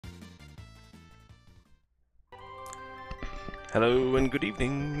Hello and good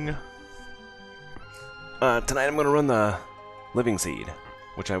evening. Tonight I'm going to run the Living Seed,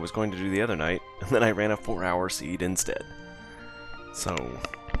 which I was going to do the other night, and then I ran a 4-hour seed instead. So,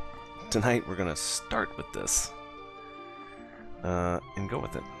 tonight we're going to start with this, and go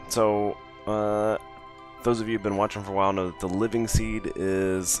with it. So, those of you who've been watching for a while know that the Living Seed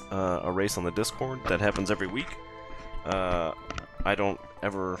is a race on the Discord that happens every week. I don't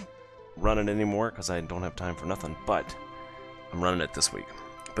ever run it anymore because I don't have time for nothing, but I'm running it this week.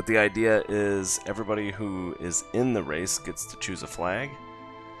 But the idea is everybody who is in the race gets to choose a flag,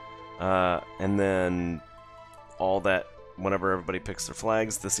 and then whenever everybody picks their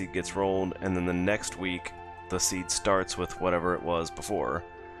flags, the seed gets rolled, and then the next week the seed starts with whatever it was before.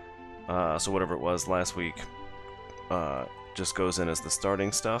 So whatever it was last week just goes in as the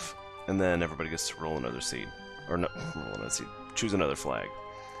starting stuff, and then everybody gets to roll another seed. Or no, roll another seed. Choose another flag.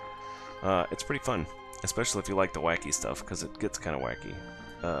 It's pretty fun, especially if you like the wacky stuff, because it gets kind of wacky.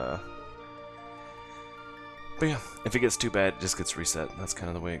 But yeah, if it gets too bad, it just gets reset. That's kind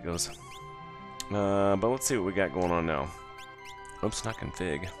of the way it goes. But let's see what we got going on now. Oops, not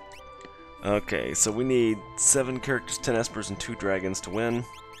config. Okay, so we need 7 characters, 10 espers, and 2 dragons to win.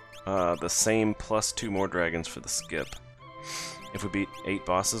 The same plus 2 more dragons for the skip. If we beat 8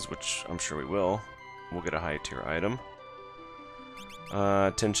 bosses, which I'm sure we will, we'll get a high tier item.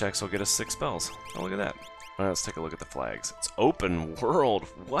 10 checks will get us 6 spells. Oh, look at that. Let's take a look at the flags. It's open world.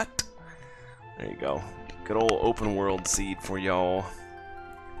 What? There you go. Good old open world seed for y'all.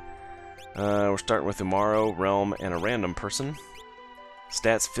 We're starting with Umaro, Realm, and a random person.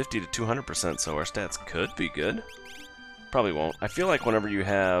 Stats 50 to 200%, so our stats could be good. Probably won't. I feel like whenever you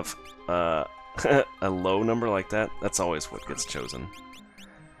have a low number like that, that's always what gets chosen.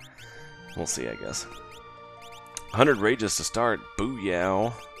 We'll see, I guess. 100 rages to start.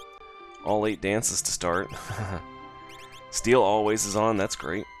 Booyah. All 8 dances to start. Steel always is on. That's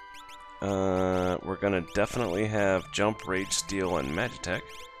great. We're going to definitely have Jump, Rage, Steel, and Magitech.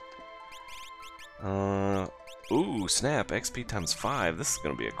 Ooh, snap. XP times 5. This is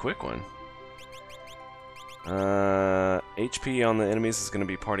going to be a quick one. HP on the enemies is going to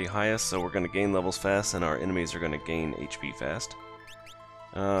be party highest, so we're going to gain levels fast, and our enemies are going to gain HP fast.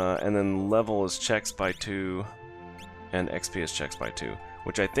 And then level is checks by 2, and XP is checks by 2,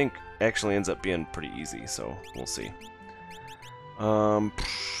 which I think actually ends up being pretty easy, so we'll see.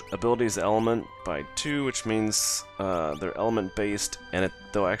 Abilities element by 2, which means they're element based, and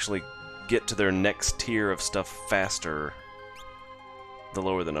they'll actually get to their next tier of stuff faster the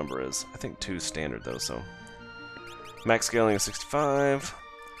lower the number is. I think 2 is standard though, so. Max scaling is 65.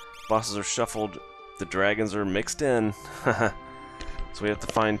 Bosses are shuffled. The dragons are mixed in. So we have to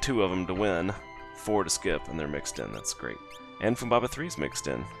find 2 of them to win. 4 to skip, and they're mixed in. That's great. And Fumbaba 3 is mixed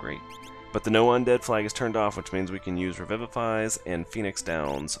in. Great. But the no undead flag is turned off, which means we can use Revivifies and Phoenix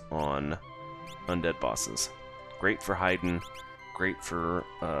Downs on undead bosses. Great for hiding. Great for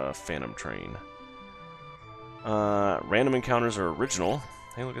Phantom Train. Random encounters are original.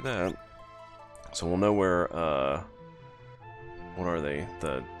 Hey, look at that. So we'll know where, what are they?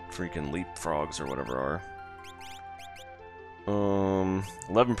 The freaking leapfrogs or whatever are.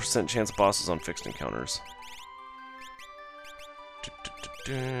 11% chance of bosses on fixed encounters.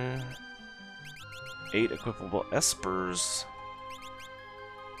 8 equipable espers.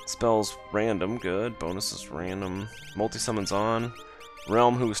 Spells random, good. Bonuses random. Multi-summons on.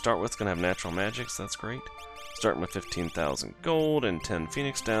 Realm who we start with is going to have natural magics, that's great. Starting with 15,000 gold and 10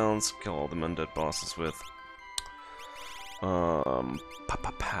 Phoenix Downs. Kill all the undead bosses with.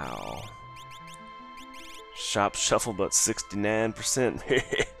 Pow. Shop shuffle, but 69%.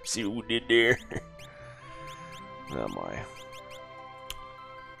 See what we did there? Oh my.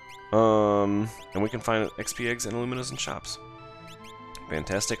 And we can find XP eggs and Illuminas in shops.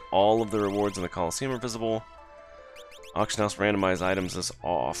 Fantastic. All of the rewards in the Coliseum are visible. Auction house randomized items is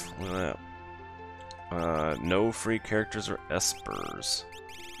off. Look at that. No free characters or espers.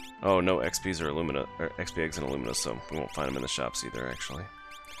 Oh, no XPs or XP eggs and Illuminas, so we won't find them in the shops either, actually.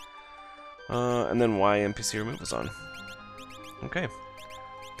 And then Y NPC remove is on. Okay. I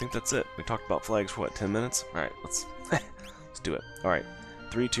think that's it. We talked about flags for what, 10 minutes? Alright, let's do it. Alright.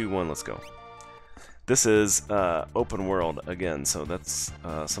 3, 2, 1, let's go. This is open world again, so that's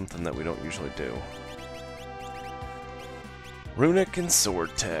something that we don't usually do. Runic and sword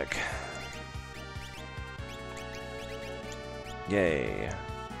tech. Yay.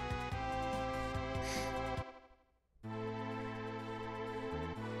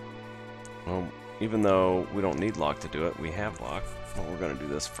 Well, even though we don't need lock to do it, we have lock, but we're going to do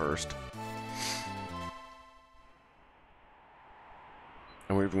this first.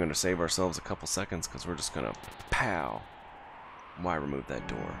 And we're even going to save ourselves a couple seconds because we're just going to pow. Why remove that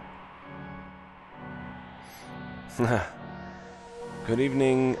door? Good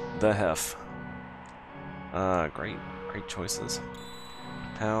evening, the Hef. Great choices.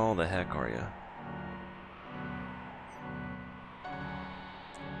 How the heck are you?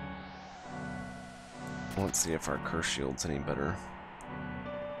 Let's see if our curse shield's any better.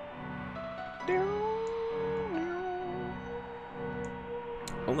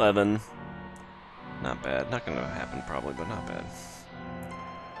 11. Not bad. Not gonna happen probably, but not bad.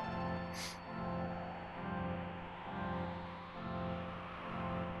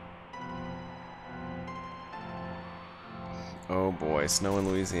 Oh boy, snow in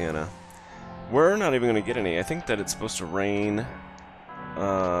Louisiana. We're not even gonna get any. I think that it's supposed to rain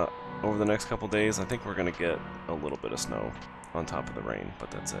over the next couple days. I think we're gonna get a little bit of snow on top of the rain,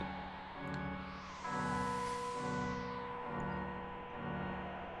 but that's it.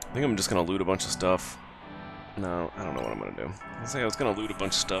 I think I'm just gonna loot a bunch of stuff. No, I don't know what I'm gonna do. I was gonna loot a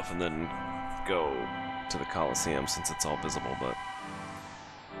bunch of stuff and then go to the Coliseum since it's all visible, but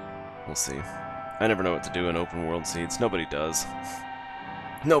we'll see. I never know what to do in open world seeds. Nobody does.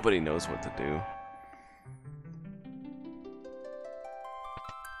 Nobody knows what to do.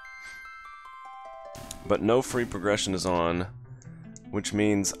 But no free progression is on, which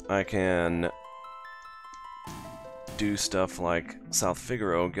means I can do stuff like South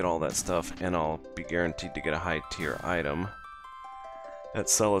Figaro, get all that stuff, and I'll be guaranteed to get a high tier item at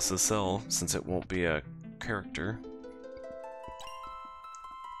Celis' cell, since it won't be a character.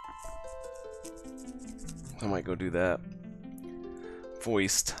 I might go do that.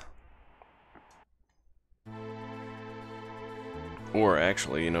 Foist. Or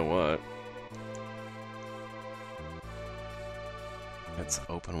actually, you know what? It's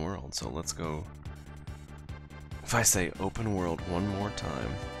open world, so let's go. If I say open world one more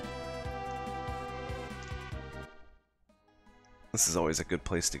time. This is always a good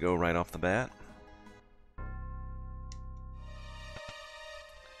place to go right off the bat.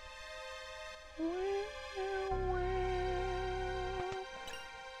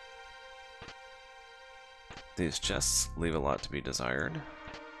 These chests leave a lot to be desired.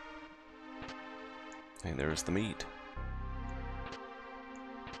 Hey, there's the meat.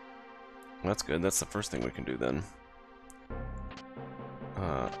 That's good. That's the first thing we can do then.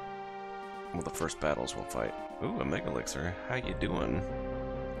 Well, the first battles we'll fight. Ooh, a Mega Elixir. How you doing?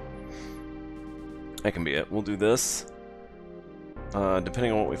 That can be it. We'll do this.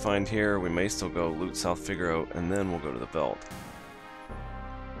 Depending on what we find here, we may still go loot South Figaro, and then we'll go to the Belt.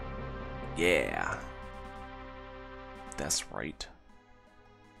 Yeah. That's right.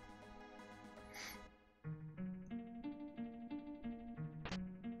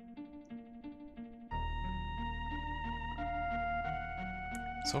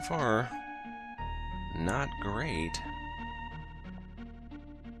 So far, not great.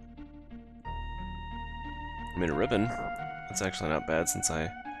 I made a ribbon. That's actually not bad since I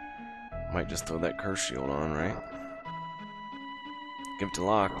might just throw that curse shield on, right? Give it to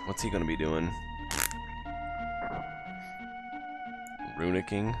Locke. What's he gonna be doing?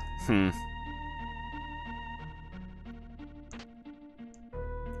 Runicking?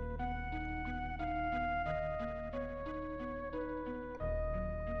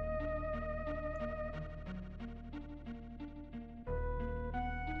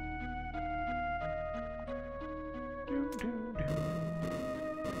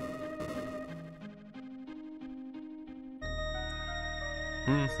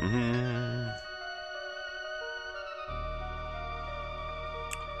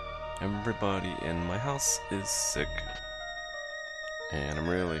 Everybody in my house is sick, and I'm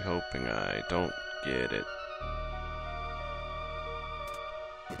really hoping I don't get it.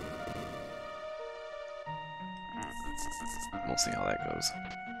 We'll see how that goes.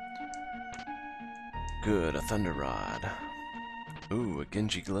 Good, a thunder rod. Ooh, a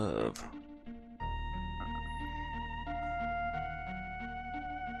Genji glove.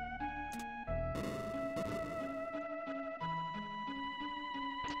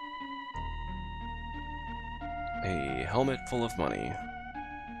 A helmet full of money.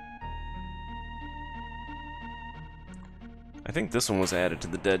 I think this one was added to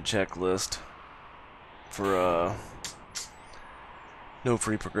the dead checklist for no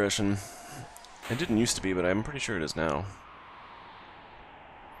free progression. It didn't used to be, but I'm pretty sure it is now.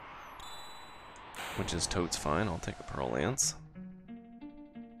 Which is totes fine. I'll take a Pearl Lance.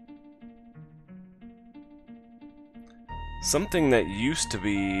 Something that used to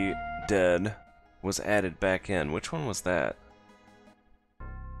be dead was added back in. Which one was that?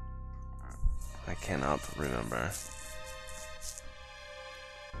 I cannot remember.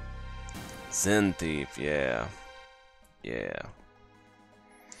 Zen Thief, yeah. Yeah.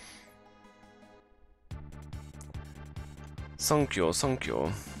 Sonkyo,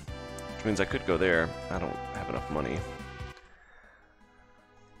 Sonkyo. Which means I could go there. I don't have enough money.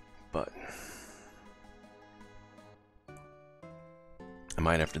 But I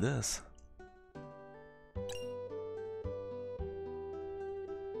might after this.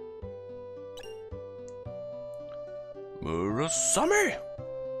 Murasame!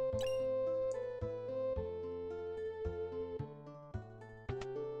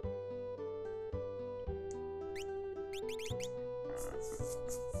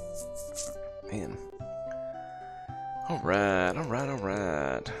 Man. Alright, alright,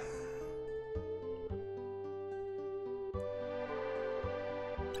 alright.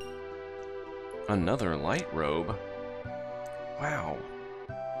 Another light robe? Wow.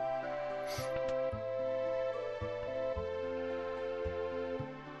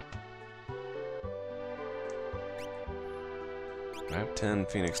 I have 10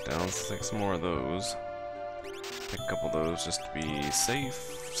 Phoenix Downs, take some more of those. Take a couple of those just to be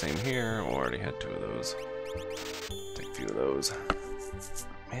safe. Same here, already had 2 of those. Take a few of those.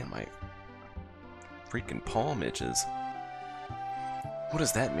 Man, my freaking palm itches. What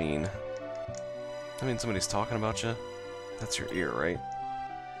does that mean? I mean, somebody's talking about you? That's your ear, right?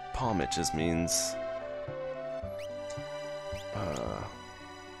 Palm itches means... I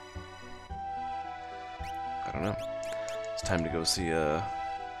don't know. It's time to go see a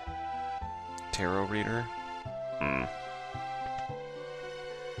tarot reader.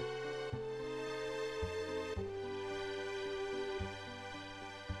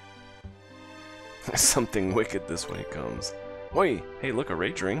 Something wicked this way comes. Oi! Hey, look, a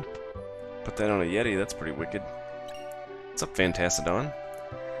rage ring. Put that on a Yeti, that's pretty wicked. What's up, Fantasidon?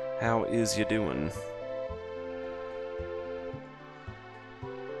 How is you doing?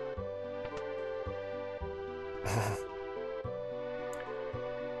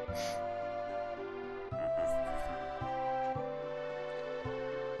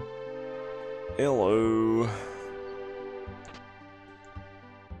 Hello.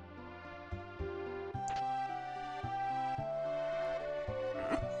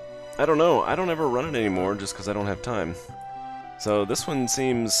 I don't know. I don't ever run it anymore just because I don't have time. So this one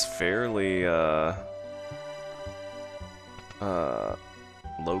seems fairly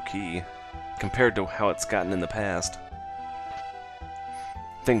low-key compared to how it's gotten in the past.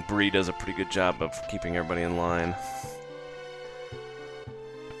 I think Bree does a pretty good job of keeping everybody in line.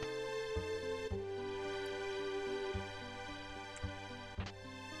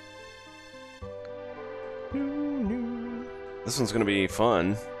 This one's gonna be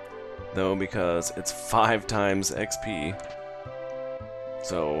fun, though, because it's 5 times XP.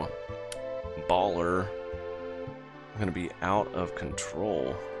 So, baller. I'm gonna be out of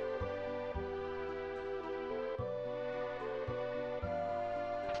control.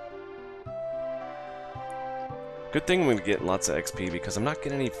 Good thing I'm gonna get lots of XP because I'm not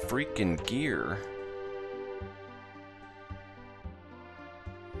getting any freaking gear.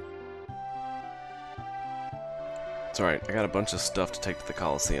 It's alright, I got a bunch of stuff to take to the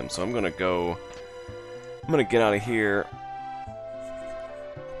Coliseum, so I'm gonna get out of here,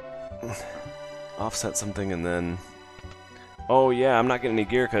 offset something, and then... Oh yeah, I'm not getting any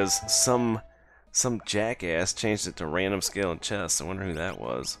gear because some jackass changed it to random scale and chest. I wonder who that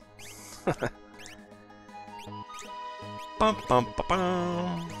was. Bum, bum, ba,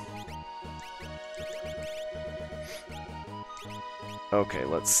 bum. Okay,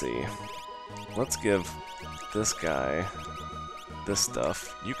 let's see. Let's give this guy this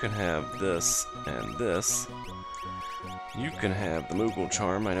stuff. You can have this and this. You can have the Moogle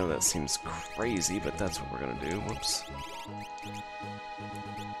Charm. I know that seems crazy, but that's what we're gonna do. Whoops.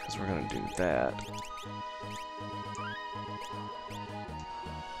 Because we're gonna do that.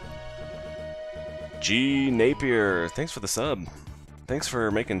 G Napier, thanks for the sub. Thanks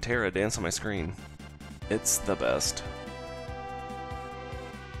for making Terra dance on my screen. It's the best.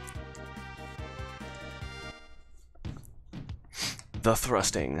 The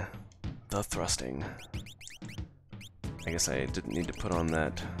thrusting. The thrusting. I guess I didn't need to put on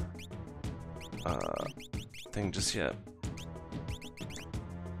that thing just yet.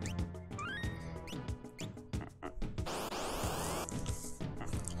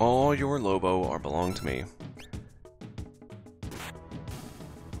 All your Lobo are belong to me.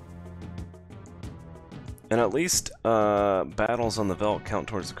 And at least battles on the Veldt count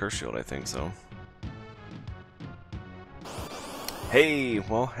towards the Curse Shield, I think so. Hey,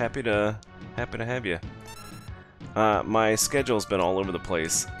 well, happy to have you. My schedule's been all over the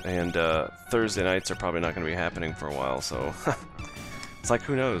place, and Thursday nights are probably not going to be happening for a while, so it's like,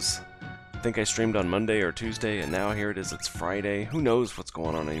 who knows? I think I streamed on Monday or Tuesday, and now here it is, it's Friday. Who knows what's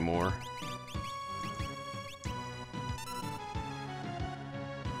going on anymore?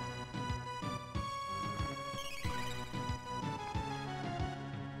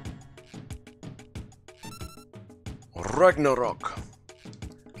 Ragnarok.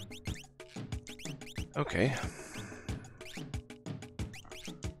 Okay.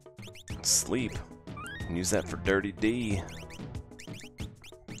 Sleep. Can use that for Dirty D.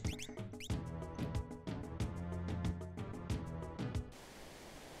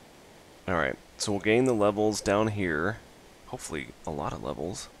 Alright, so we'll gain the levels down here. Hopefully a lot of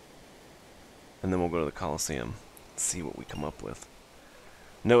levels. And then we'll go to the Coliseum. See what we come up with.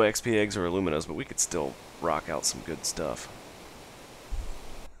 No XP eggs or Illuminas, but we could still rock out some good stuff.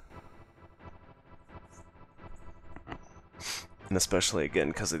 And especially, again,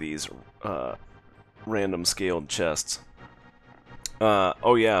 because of these random scaled chests.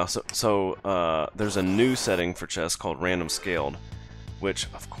 Oh yeah, so there's a new setting for chests called random scaled, which,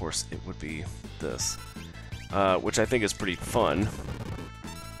 of course, it would be this. Which I think is pretty fun.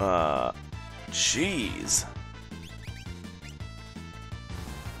 Jeez.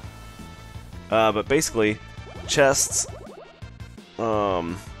 But basically, chests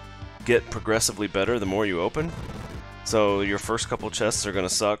get progressively better the more you open. So your first couple chests are going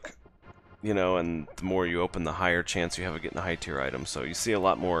to suck, you know, and the more you open, the higher chance you have of getting a high tier item. So you see a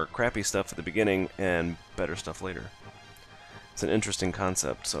lot more crappy stuff at the beginning and better stuff later. It's an interesting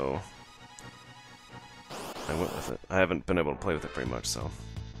concept, so I went with it. I haven't been able to play with it very much, so.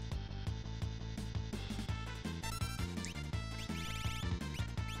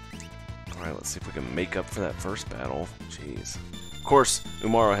 Alright, let's see if we can make up for that first battle. Jeez. Of course,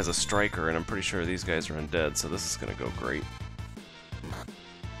 Umaro has a striker, and I'm pretty sure these guys are undead, so this is going to go great.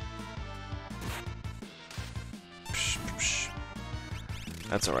 Psh, psh.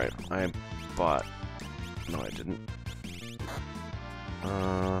 That's alright. I bought... No, I didn't.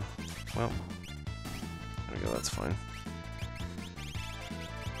 Well... There we go, that's fine.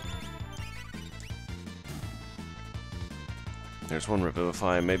 There's one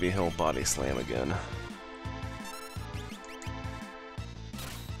Revivify, maybe he'll body slam again.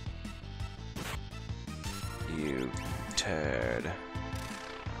 You turd.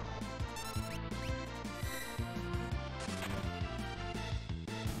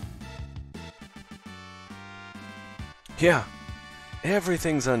 Yeah,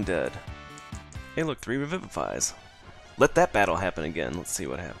 everything's undead. Hey look, 3 Revivifies. Let that battle happen again, let's see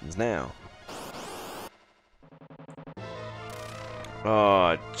what happens now.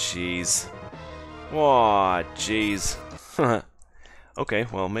 Oh, jeez. Oh, jeez. Okay,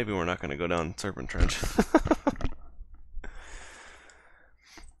 well, maybe we're not going to go down Serpent Trench.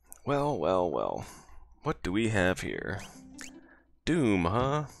 Well, well, well. What do we have here? Doom,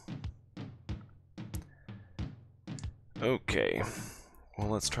 huh? Okay. Well,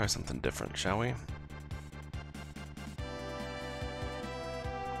 let's try something different, shall we?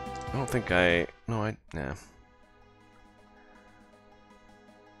 I don't think nah.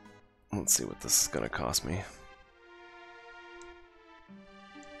 Let's see what this is gonna cost me.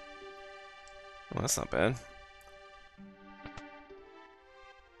 Well, that's not bad.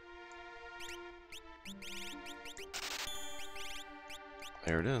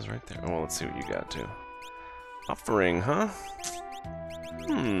 There it is, right there. Oh, well, let's see what you got, too. Offering, huh?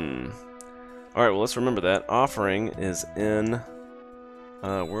 Alright, well, let's remember that. Offering is in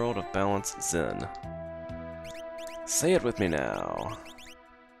World of Balance Zen. Say it with me now.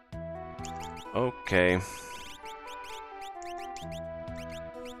 Okay.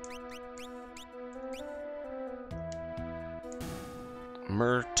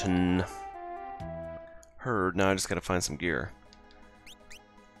 Merton. Heard. Now I just gotta find some gear.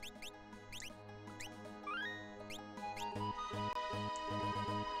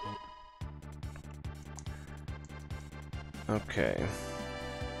 Okay.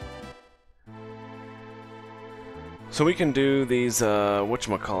 So we can do these,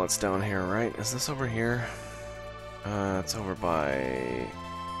 whatchamacallits down here, right? Is this over here? It's over by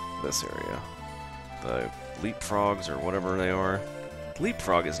this area. The leapfrogs or whatever they are.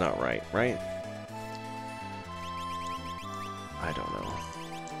 Leapfrog is not right, right? I don't know.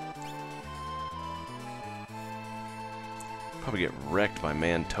 Probably get wrecked by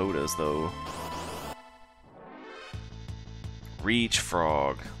Mantodas, though. Reach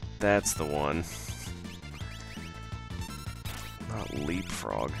Frog. That's the one. Not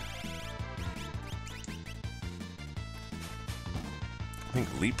Leapfrog. I think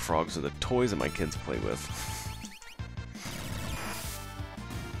Leapfrogs are the toys that my kids play with.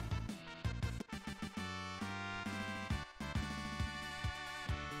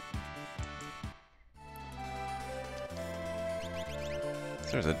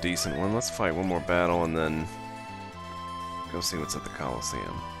 There's a decent one. Let's fight one more battle and then go see what's at the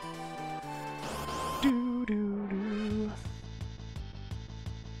Coliseum. Doo doo doo.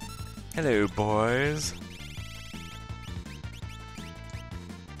 Hello, boys.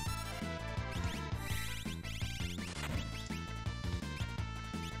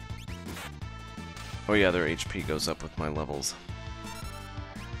 Oh yeah, their HP goes up with my levels.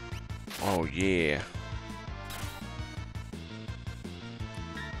 Oh yeah.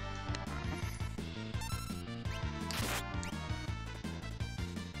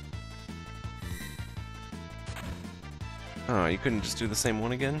 Oh, you couldn't just do the same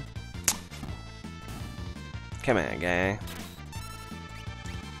one again? Come on, guy.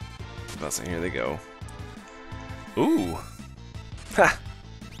 So here they go. Ooh! Ha!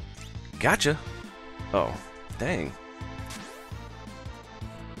 Gotcha! Oh, dang.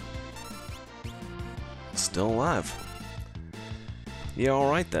 Still alive. Yeah,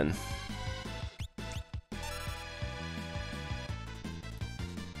 alright then.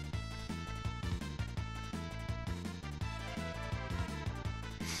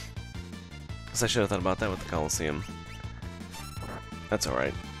 Guess I should have thought about that with the coliseum. That's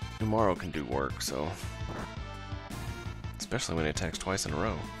alright. Tomorrow can do work, so... Especially when he attacks twice in a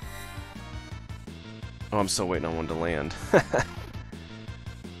row. Oh, I'm still waiting on one to land.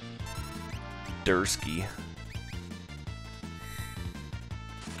 Dursky.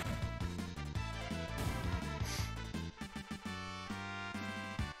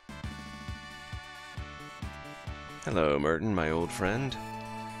 Hello, Merton, my old friend.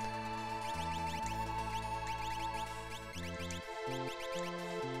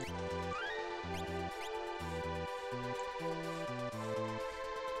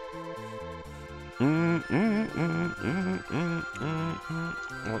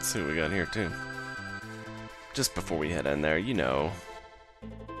 Let's see what we got here, too. Just before we head in there, you know.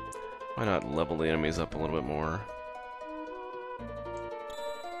 Why not level the enemies up a little bit more?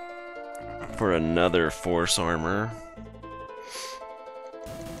 For another force armor.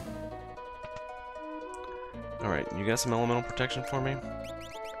 Alright, you got some elemental protection for me?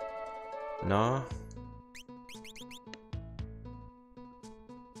 Nah?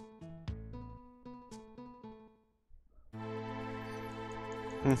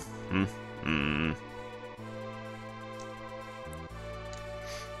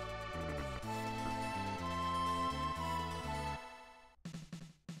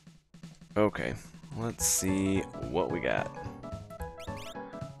 Okay, let's see what we got.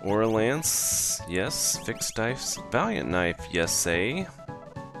 Aura Lance, yes. Fixed Dice, Valiant Knife, yes, say.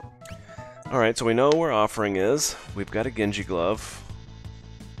 Alright, so we know where offering is. We've got a Genji Glove.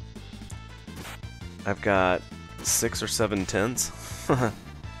 I've got 6 or 7 tents.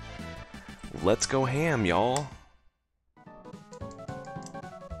 Let's go ham, y'all.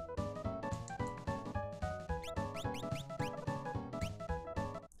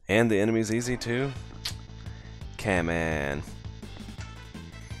 And the enemy's easy too? Come on.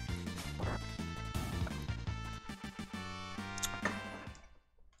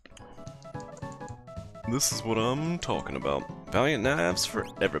 This is what I'm talking about. Valiant Knives for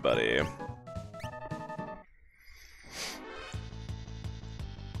everybody.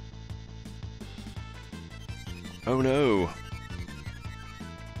 Oh no.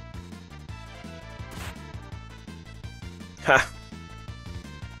 Ha!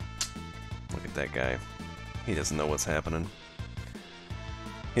 Look at that guy. He doesn't know what's happening.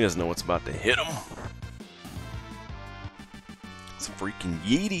 He doesn't know what's about to hit him. It's a freaking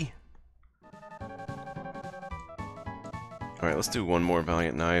Yeety. Alright, let's do one more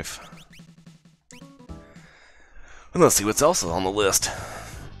Valiant Knife. And let's see what's else on the list.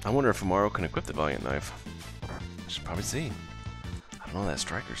 I wonder if Amaro can equip the Valiant Knife. I should probably see. I don't know, that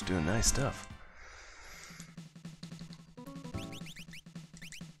striker's doing nice stuff.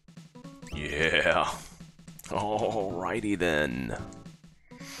 Yeah. Alrighty then.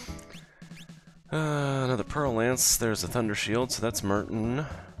 Another Pearl Lance. There's a Thunder Shield, so that's Merton.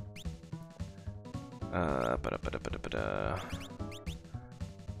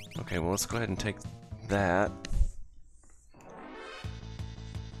 Okay, well, let's go ahead and take that.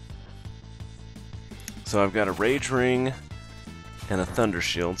 So I've got a Rage Ring and a Thunder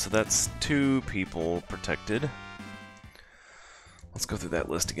Shield, so that's 2 people protected. Let's go through that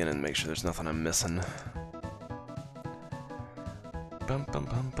list again and make sure there's nothing I'm missing. Bum bum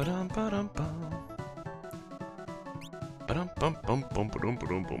bum ba-dum ba-dum bum. Ba-dum bum bum bum ba-dum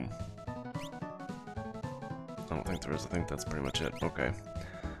ba-dum bum. I don't think there is. I think that's pretty much it. Okay.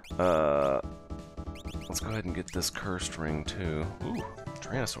 Let's go ahead and get this Cursed Ring too. Ooh,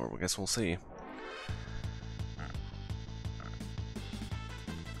 Tyrannosaur. Well, I guess we'll see.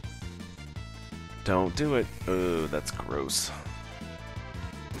 Don't do it. Oh, that's gross.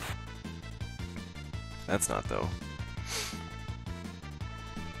 That's not, though.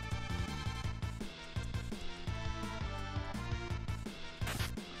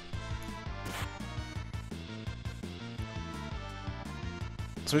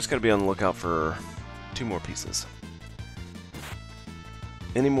 So we just gotta be on the lookout for 2 more pieces.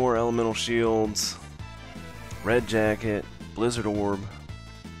 Any more elemental shields? Red jacket, blizzard orb.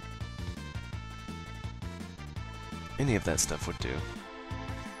 Any of that stuff would do.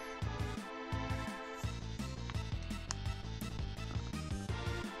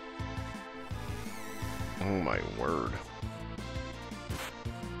 Oh my word.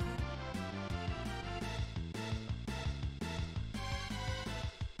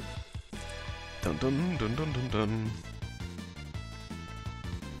 Dun dun dun dun dun dun.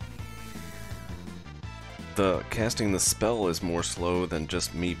 The casting the spell is more slow than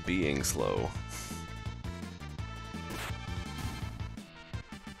just me being slow.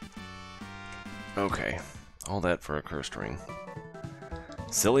 Okay, all that for a cursed ring.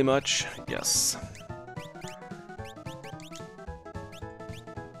 Silly much? Yes.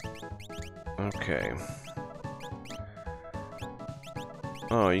 Okay.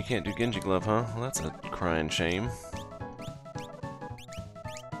 Oh, you can't do Genji Glove, huh? Well, that's a crying shame.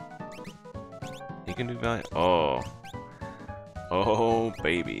 You can do Valiant. Oh. Oh,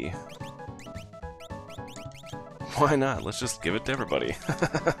 baby. Why not? Let's just give it to everybody.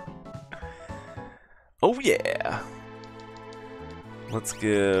 Oh, yeah! Let's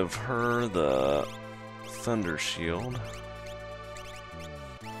give her the Thunder Shield.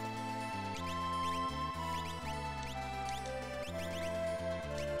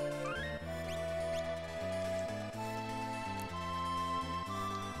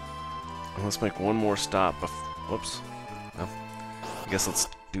 Let's make one more stop. Whoops. No. I guess let's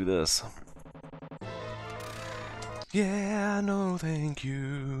do this. Yeah, no, thank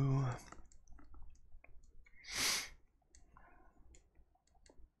you.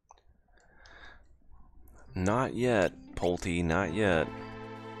 Not yet, Polty, not yet.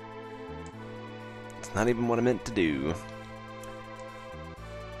 It's not even what I meant to do.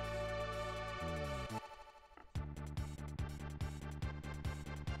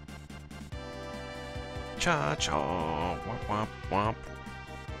 Cha-cha, womp womp womp.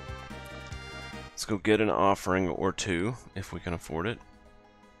 Let's go get an offering or two, if we can afford it.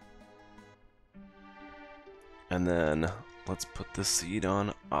 And then, let's put the seed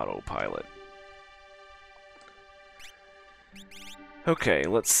on autopilot. Okay,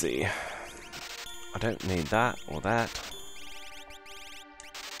 let's see. I don't need that or that.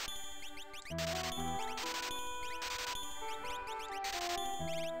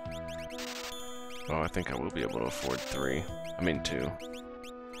 Oh, I think I will be able to afford 3. I mean 2.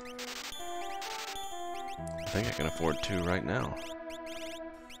 I think I can afford 2 right now.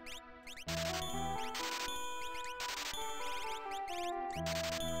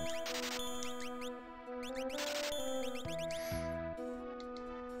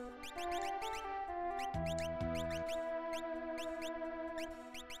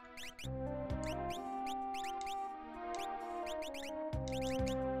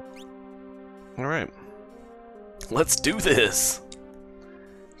 Alright. Let's do this!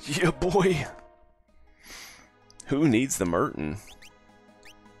 Yeah, boy! Who needs the Merton?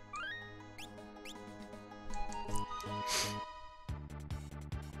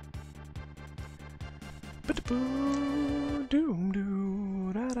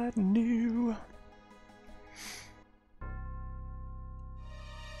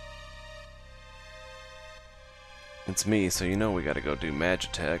 It's me, so you know we gotta go do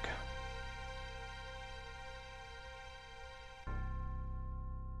Magitech.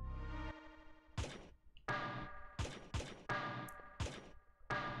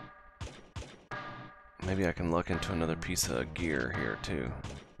 Maybe I can luck into another piece of gear here, too.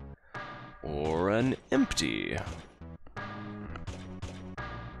 Or an empty.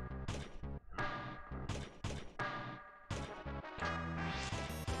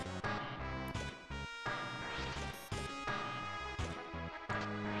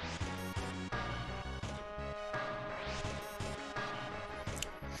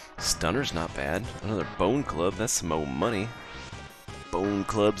 Stunner's not bad. Another bone club, that's some old money. Bone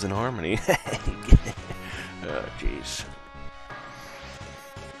clubs in harmony. Oh, jeez.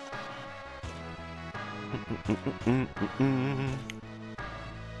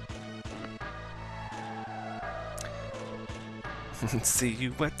 See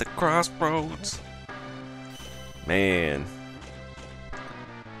you at the crossroads. Man.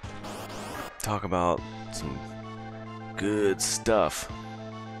 Talk about some good stuff.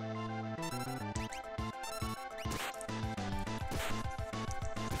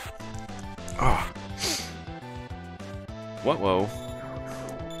 Ah. Whoa.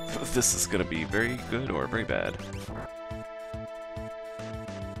 This is gonna be very good or very bad.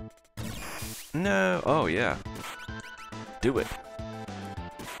 No. Oh, yeah. Do it.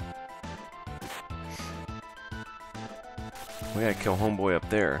 We gotta kill homeboy up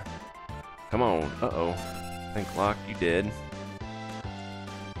there. Come on. Uh-oh. Think lock, you did.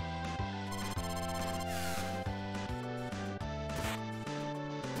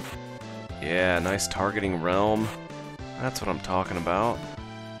 Yeah, nice targeting realm. That's what I'm talking about.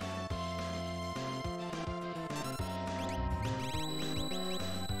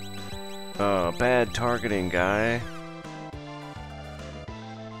 Oh, bad targeting, guy.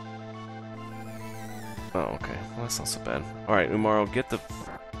 Oh, okay. Well, that's not so bad. Alright, Umaro, get the...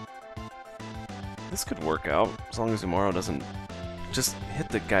 This could work out, as long as Umaro doesn't... Just hit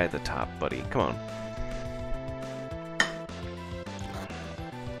the guy at the top, buddy. Come on.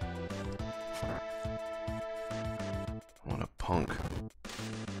 What a punk.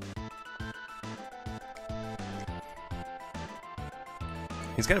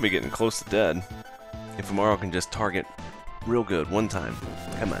 He's gotta be getting close to dead. If Umaro can just target real good one time.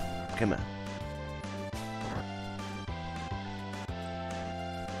 Come on, come on.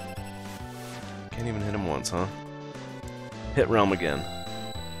 Can't even hit him once, huh? Hit realm again.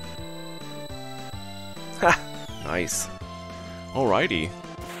 Ha! Nice. Alrighty.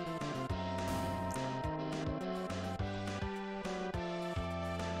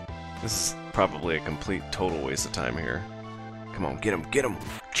 This is probably a complete total waste of time here. Come on, get him, get him,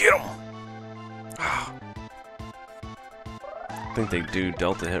 get him! I think they do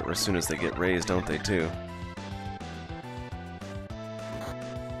delta hit as soon as they get raised, don't they, too?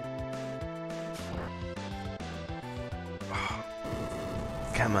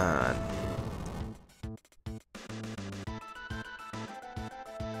 Come on.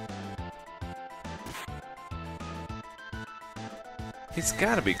 He's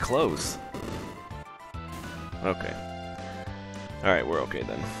gotta be close. Okay. Alright, we're okay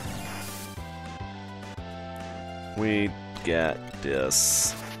then. We got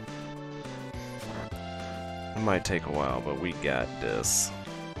this. It might take a while, but we got this.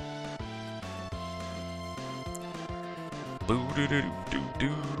 Boo doo doo doo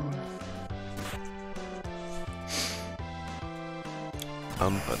doo.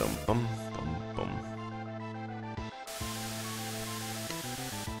 Bum ba dum bum bum bum.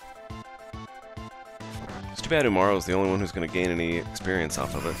 It's too bad Umaro's the only one who's going to gain any experience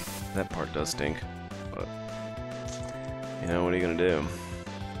off of it. That part does stink, but you know, what are you going to do?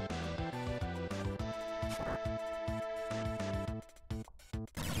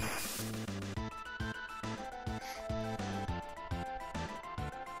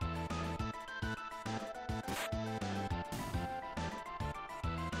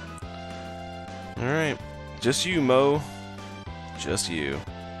 Alright, just you, Mo. Just you.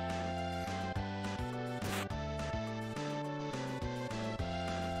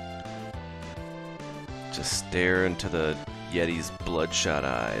 Just stare into the Yeti's bloodshot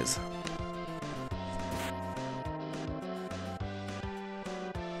eyes.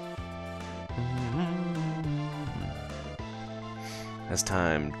 As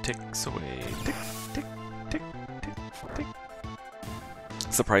time ticks away. Tick, tick, tick, tick, tick.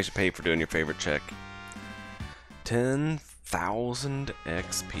 It's the price you pay for doing your favorite check. 10,000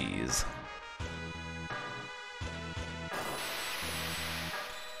 XPs.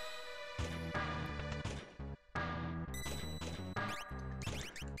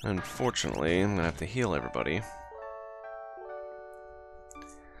 Unfortunately, I'm gonna have to heal everybody.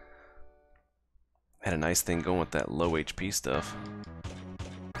 Had a nice thing going with that low HP stuff.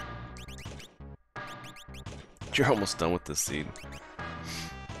 You're almost done with this seed.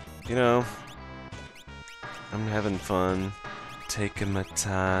 You know, I'm having fun, taking my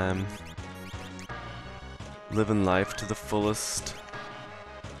time, living life to the fullest.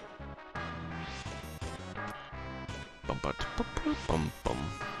 Bum bum bum bum.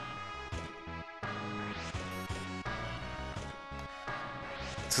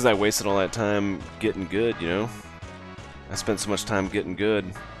 It's because I wasted all that time getting good, you know? I spent so much time getting good,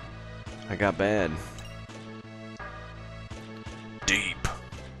 I got bad. Deep.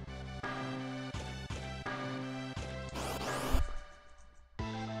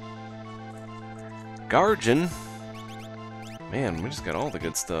 Guardian. Man, we just got all the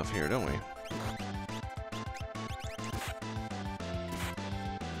good stuff here, don't we?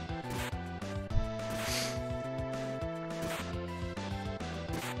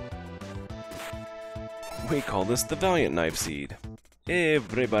 We call this the Valiant Knife seed.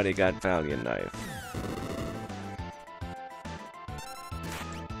 Everybody got Valiant Knife.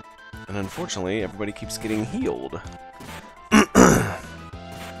 And unfortunately, everybody keeps getting healed.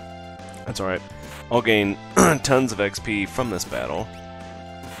 That's alright. I'll gain tons of XP from this battle.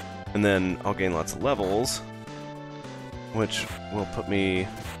 And then I'll gain lots of levels, which will put me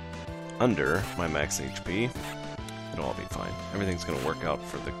under my max HP. It'll all be fine. Everything's gonna work out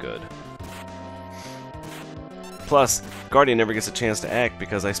for the good. Plus, Guardian never gets a chance to act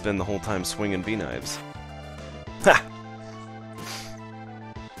because I spend the whole time swinging V-Knives. Ha!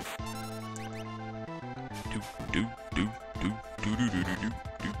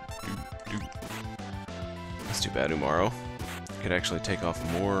 That's too bad, Umaro. You could actually take off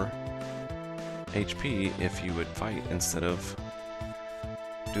more HP if you would fight instead of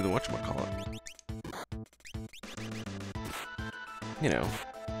do the whatchamacallit. You know,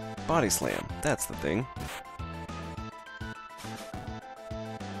 body slam. That's the thing.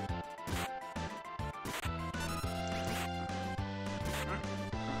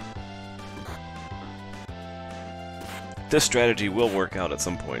 This strategy will work out at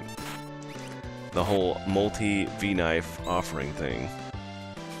some point. The whole multi-V-knife offering thing.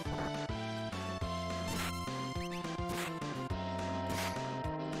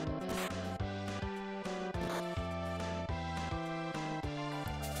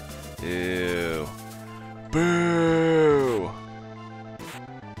 Ew. Boo!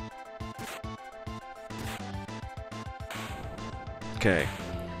 Okay.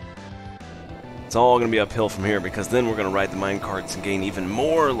 It's all going to be uphill from here because then we're going to ride the minecarts and gain even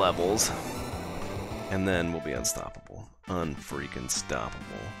more levels. And then we'll be unstoppable. Unfreaking stoppable.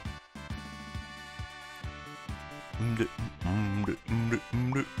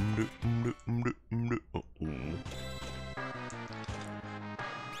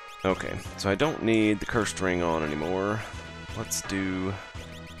 Okay, so I don't need the cursed ring on anymore. Let's do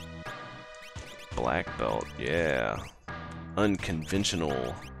black belt. Yeah.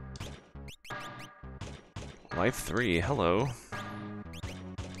 Unconventional. Life 3, hello.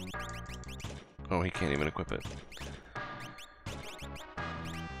 Oh, he can't even equip it.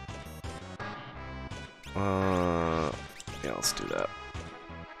 Yeah, let's do that.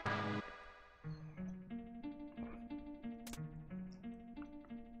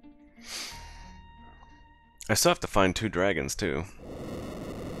 I still have to find 2 dragons, too.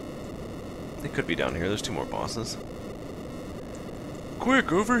 They could be down here. There's 2 more bosses.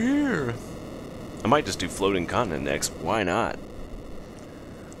 Quick, over here! I might just do Floating Continent next. Why not?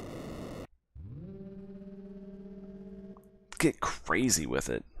 Get crazy with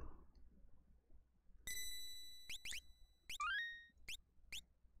it.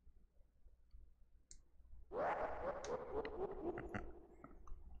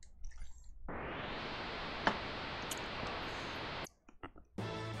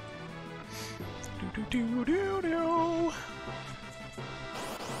 Do-do-do-do-do.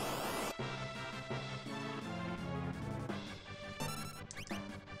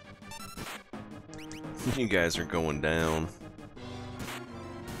 You guys are going down.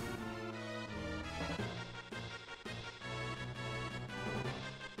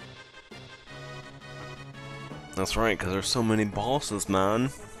 That's right, because there's so many bosses, man.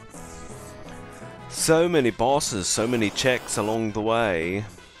 So many bosses, so many checks along the way.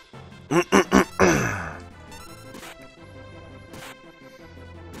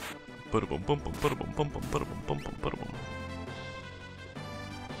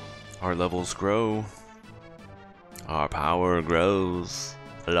 Our levels grow. Our power grows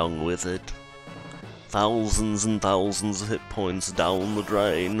along with it. Thousands and thousands of hit points down the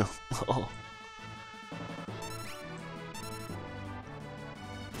drain.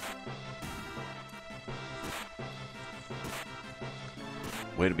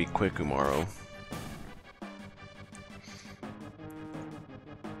 Way to be quick, Umaro.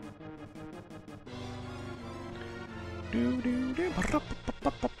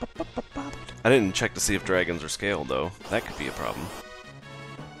 I didn't check to see if dragons are scaled, though. That could be a problem.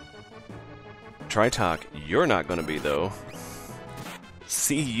 Tritok, you're not gonna be, though.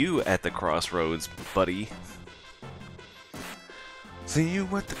 See you at the crossroads, buddy. See you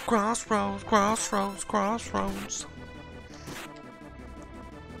at the crossroads, crossroads, crossroads.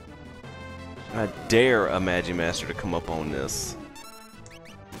 I dare a Magimaster to come up on this.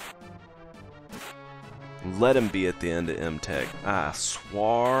 Let him be at the end of M-Tech. I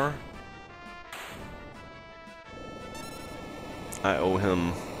swear. I owe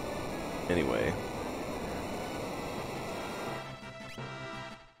him anyway.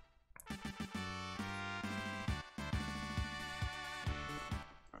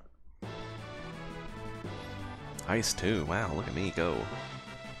 Ice too. Wow, look at me go.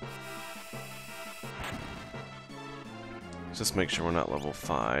 Just make sure we're not level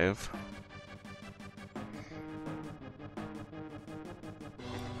 5.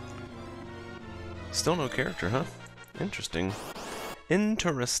 Still no character, huh? Interesting.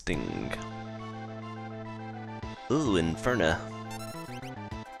 Interesting. Ooh, Inferna.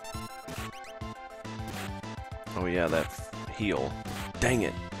 Oh yeah, that heal. Dang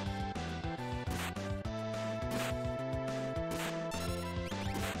it.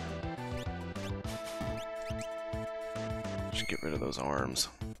 Just get rid of those arms.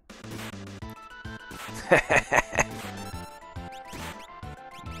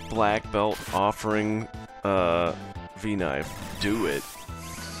 Black belt offering V-knife. Do it.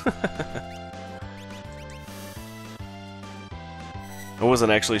 I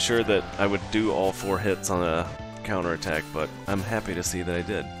wasn't actually sure that I would do all 4 hits on a counterattack, but I'm happy to see that I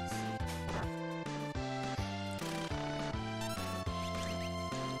did.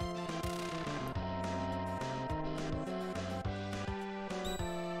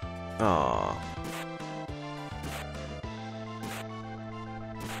 Aww.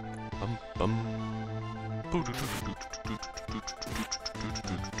 Bum bum.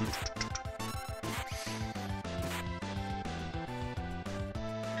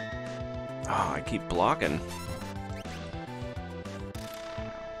 Oh, I keep blocking.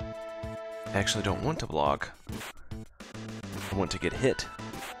 I actually don't want to block. I want to get hit.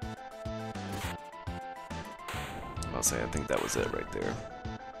 I'll say I think that was it right there.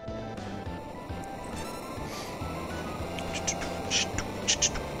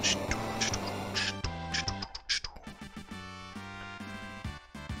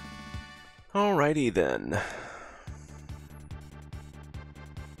 Alrighty then.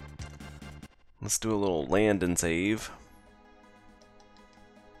 Let's do a little land and save.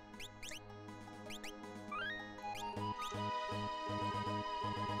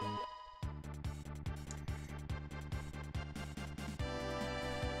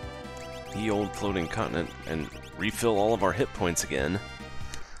 The old floating continent and refill all of our hit points again.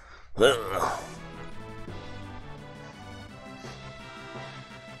 Ugh.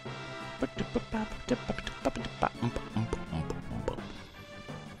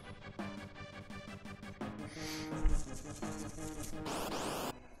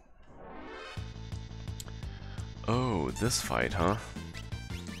 Oh, this fight, huh?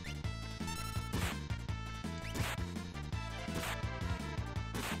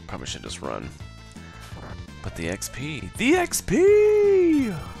 Probably should just run. But the XP! The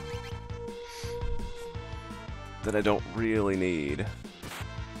XP! That I don't really need.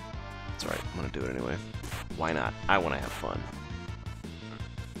 It's alright, I'm gonna do it anyway. Why not? I want to have fun.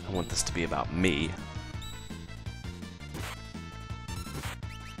 I want this to be about me.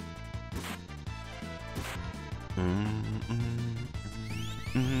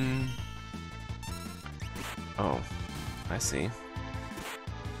 Oh, I see.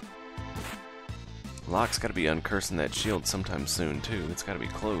 Locke's gotta be uncursing that shield sometime soon, too. It's gotta be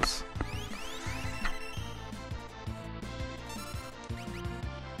close.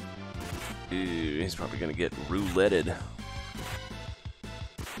 Ew, he's probably gonna get rouletted.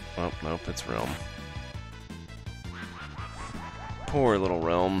 Oh, nope, it's Realm. Poor little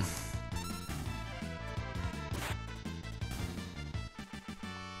Realm.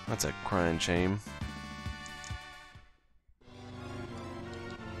 That's a crying shame.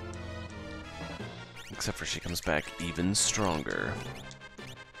 Except for she comes back even stronger.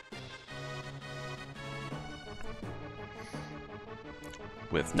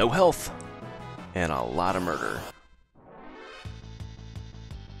 With no health and a lot of murder.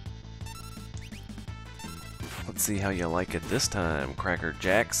 Let's see how you like it this time, Cracker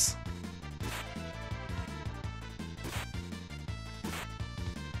Jacks.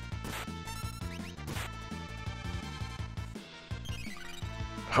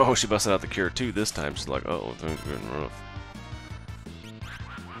 Oh, she busted out the cure too this time. She's like, oh, things are getting rough.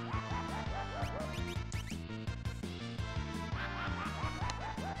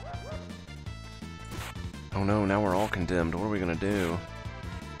 Oh no, now we're all condemned. What are we gonna do?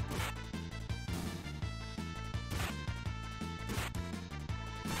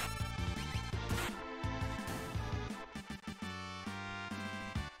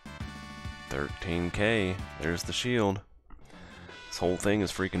 $13K. There's the shield. This whole thing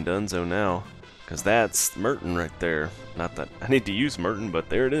is freaking donezo now. Because that's Merton right there. Not that I need to use Merton, but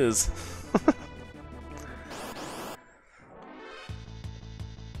there it is.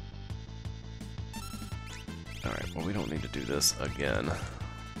 Alright, well we don't need to do this again.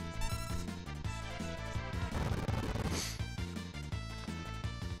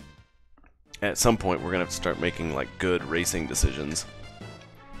 At some point we're gonna have to start making like good racing decisions.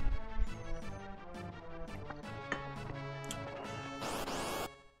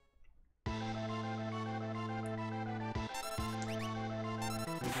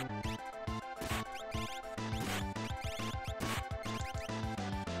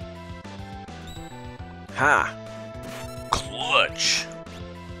 Ha! Clutch!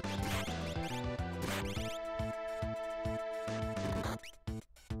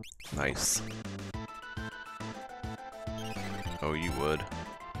 Nice. Oh, you would.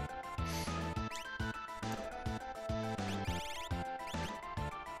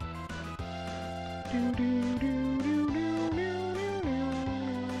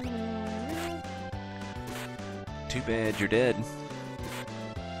 Too bad you're dead.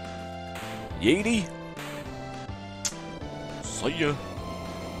 Yeety! See ya!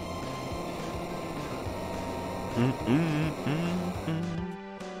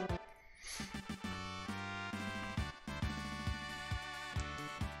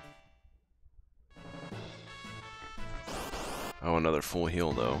 Oh, another full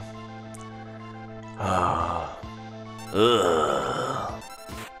heal, though. Ah. Ugh.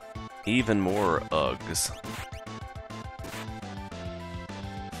 Even more Uggs.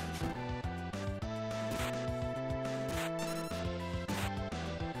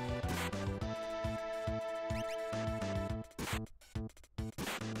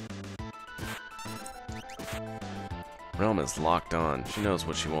 Realm is locked on. She knows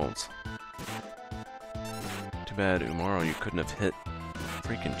what she wants. Too bad, Umaro, you couldn't have hit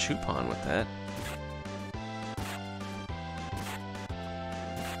freaking Chupon with that.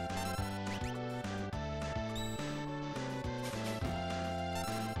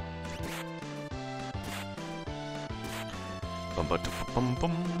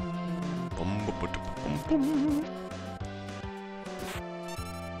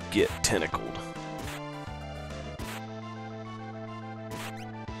 Get tentacled.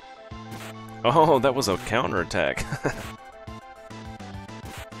 Oh, that was a counterattack.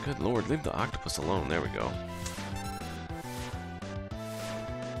 Good lord, leave the octopus alone. There we go.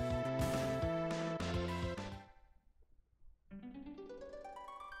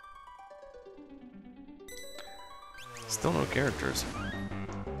 Still no characters.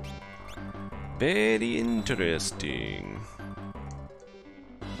 Very interesting.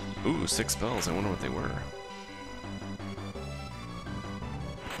 Ooh, 6 spells. I wonder what they were.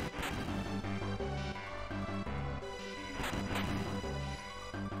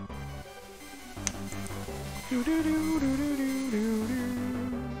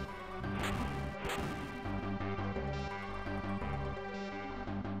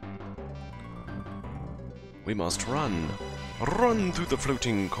 We must run. Run through the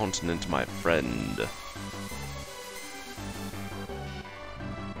floating continent, my friend.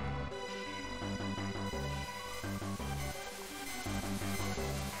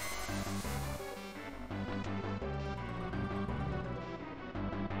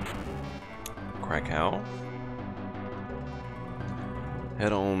 Krakow.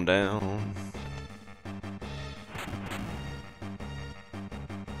 Head on down.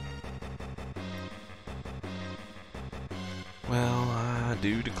 Well, I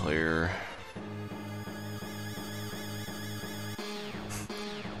do declare.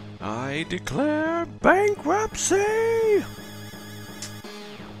 I declare bankruptcy!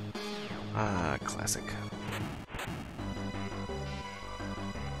 Ah, classic.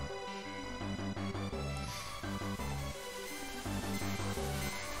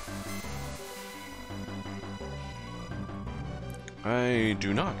 I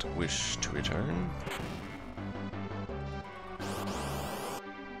do not wish to return.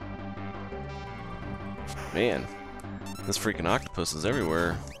 Man, this freaking octopus is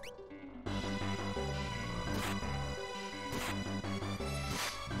everywhere.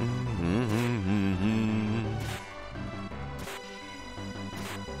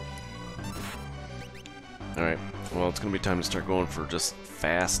 Alright, well, it's gonna be time to start going for just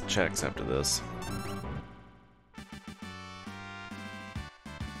fast checks after this.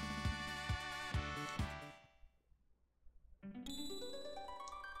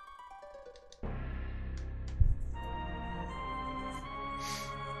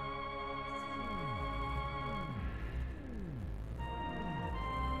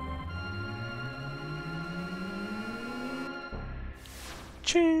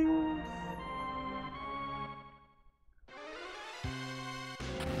 Ching!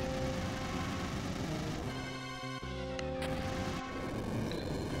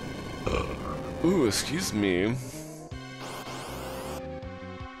 Ooh, excuse me.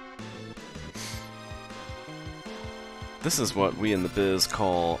 This is what we in the biz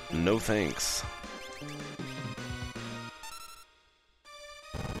call no thanks.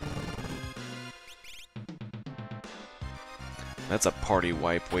 That's a party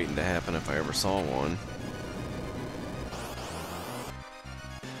wipe waiting to happen if I ever saw one.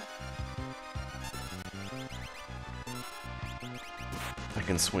 I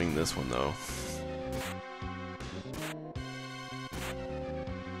can swing this one though.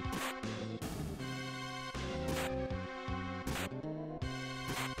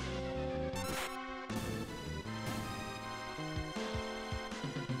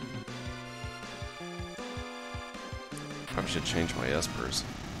 Probably should change my espers.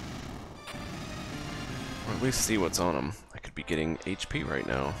 Or at least see what's on them. I could be getting HP right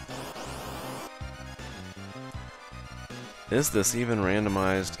now. Is this even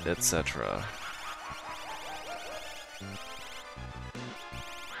randomized, etc.?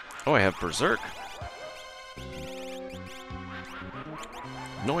 Oh, I have Berserk.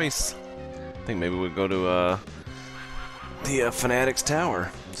 Nice. I think maybe we'll go to the Fanatic's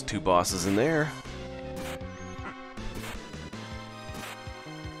Tower. There's 2 bosses in there.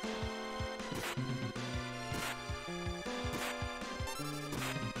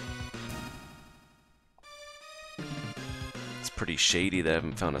 It's pretty shady that I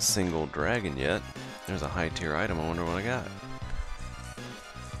haven't found a single dragon yet. There's a high tier item. I wonder what I got.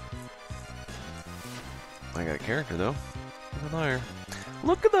 I got a character though. Look at there.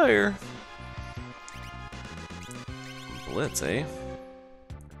 Look at there. Blitz, eh?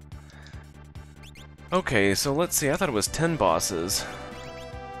 Okay, so let's see. I thought it was 10 bosses.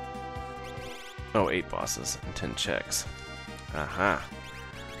 Oh, 8 bosses and 10 checks. Aha.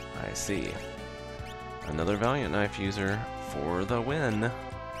 I see. Another Valiant Knife user for the win.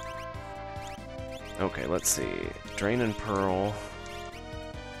 Okay, let's see. Drain and Pearl.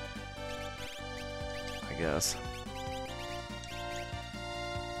 I guess.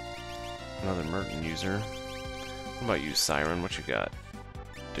 Another Merton user. What about you, Siren? What you got?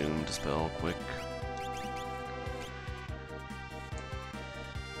 Doom, Dispel, Quick.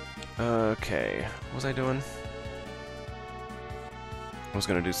 Okay, what was I doing? I was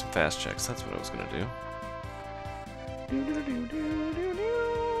gonna do some fast checks, that's what I was gonna do.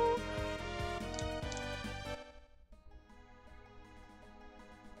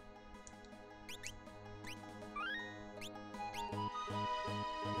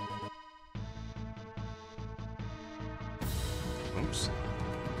 Oops.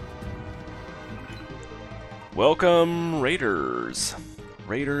 Welcome, Raiders!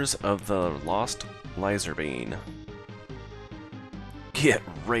 Raiders of the Lost Lizardbane. Get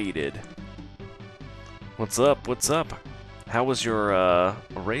raided! What's up? What's up? How was your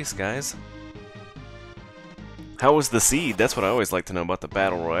race, guys? How was the seed? That's what I always like to know about the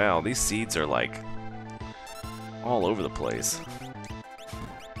Battle Royale. These seeds are like all over the place.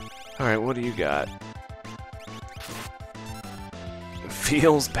 Alright, what do you got?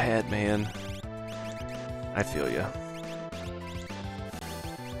 Feels bad, man. I feel ya.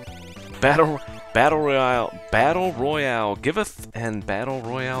 Battle Royale giveth and Battle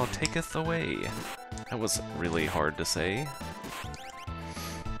Royale taketh away. That was really hard to say.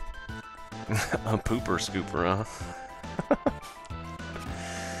 A pooper scooper,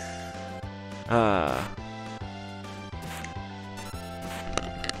 huh?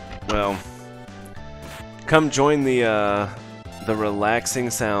 Well, come join the relaxing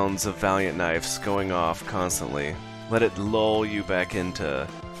sounds of Valiant Knives going off constantly. Let it lull you back into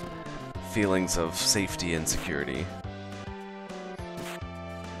feelings of safety and security.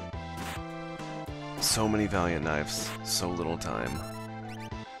 So many Valiant Knives, so little time.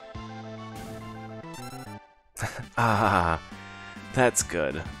 Ah, that's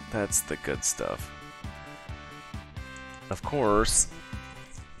good. That's the good stuff. Of course.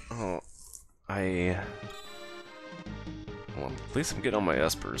 Oh, well, at least I'm getting all my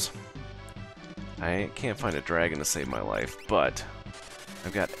espers. I can't find a dragon to save my life, but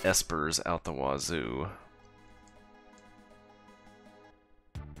I've got espers out the wazoo.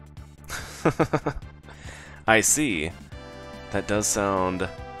 I see. That does sound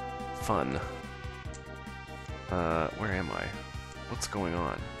fun. Where am I? What's going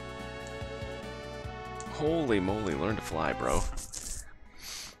on? Holy moly, learn to fly, bro.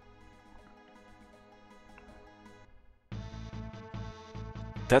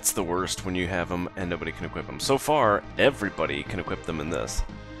 That's the worst when you have them and nobody can equip them. So far, everybody can equip them in this.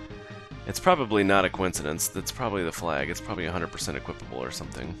 It's probably not a coincidence. That's probably the flag. It's probably 100% equipable or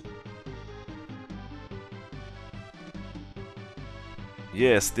something.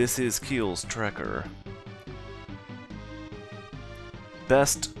 Yes, this is Keel's tracker.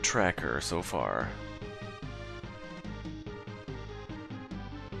 Best tracker so far.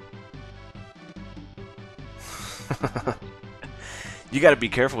 You gotta be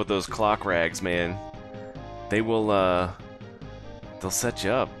careful with those clock rags, man. They will, they'll set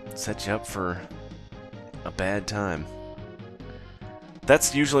you up for a bad time.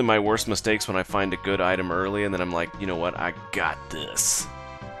 That's usually my worst mistakes, when I find a good item early and then I'm like, you know what, I got this.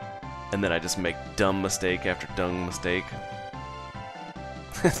 And then I just make dumb mistake after dumb mistake.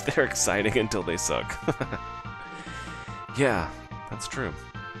 They're exciting until they suck. Yeah, that's true.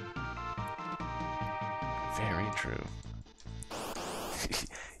 Very true.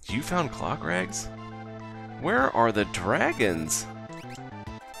 You found clock rags? Where are the dragons?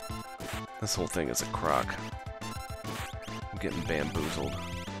 This whole thing is a crock. I'm getting bamboozled.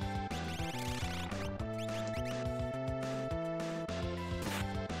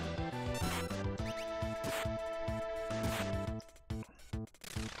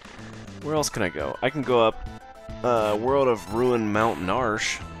 Where else can I go? I can go up World of Ruin Mount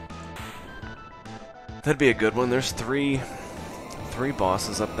Narsh. That'd be a good one. There's three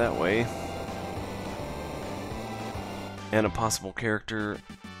bosses up that way. And a possible character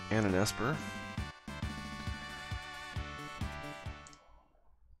and an Esper.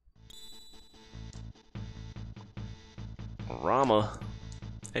 Rama.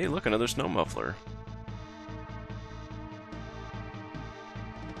 Hey, look, another snow muffler.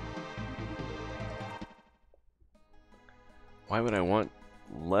 Why would I want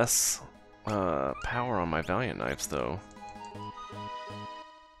less power on my Valiant Knives, though?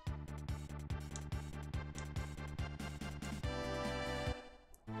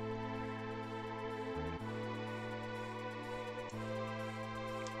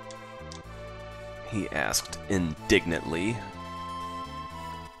 He asked indignantly.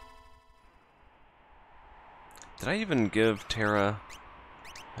 Did I even give Terra...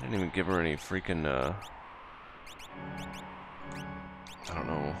 I didn't even give her any freaking, I don't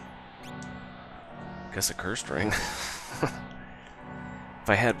know. Guess a curse ring. If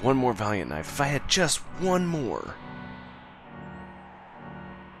I had one more Valiant Knife, if I had just one more.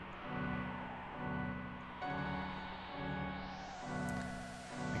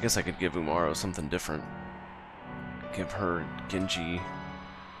 I guess I could give Umaro something different. Give her Genji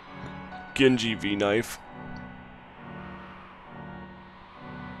V-Knife.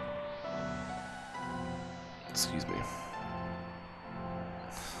 Excuse me.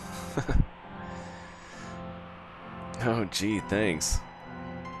 Oh, gee, thanks.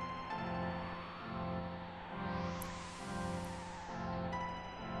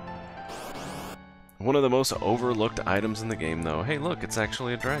 One of the most overlooked items in the game, though. Hey, look, it's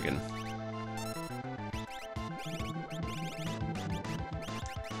actually a dragon.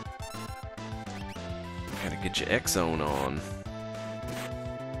 Gotta get your X-Zone on.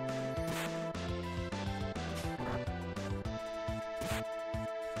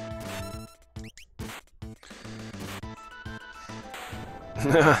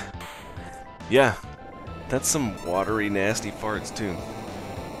 Yeah, that's some watery, nasty farts, too.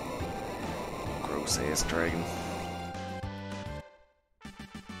 Gross-ass dragon.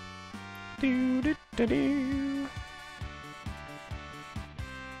 I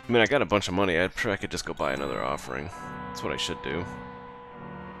mean, I got a bunch of money. I'm sure I could just go buy another offering. That's what I should do.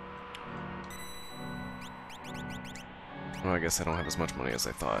 Well, I guess I don't have as much money as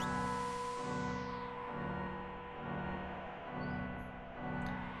I thought.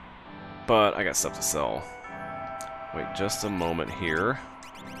 But I got stuff to sell. Wait just a moment here.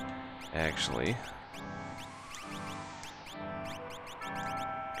 Actually.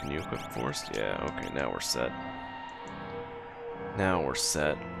 Can you equip Force? Yeah, okay, now we're set. Now we're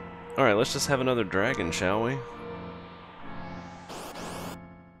set. Alright, let's just have another dragon, shall we?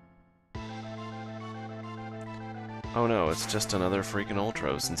 Oh no, it's just another freaking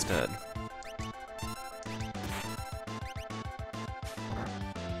Ultros instead.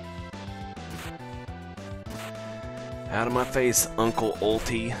 Out of my face, Uncle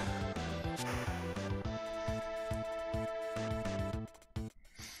Ulti.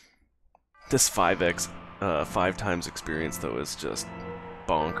 This 5x, 5 times experience, though, is just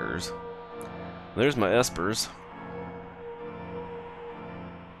bonkers. There's my Espers.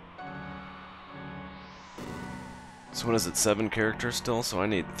 So what is it, 7 characters still? So I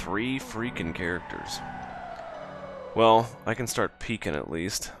need 3 freaking characters. Well, I can start peeking at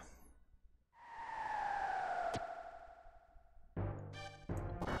least.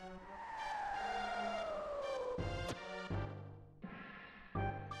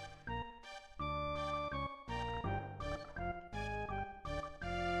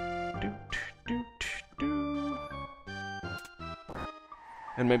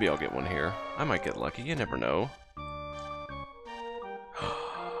 And maybe I'll get one here. I might get lucky, you never know.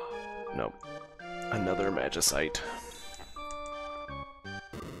 Nope. Another Magicite.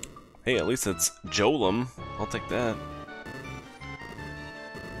 Hey, at least it's Jolum. I'll take that.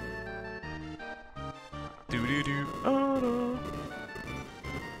 Doo-doo-doo. Oh, no.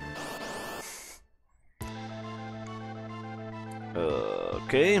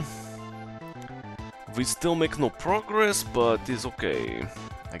 Okay. We still make no progress, but it's okay,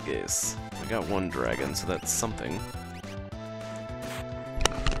 I guess. I got 1 dragon, so that's something.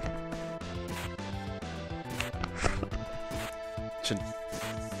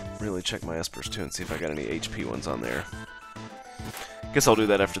 really check my espers too and see if I got any HP ones on there. Guess I'll do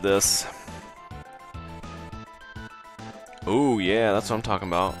that after this. Oh yeah, that's what I'm talking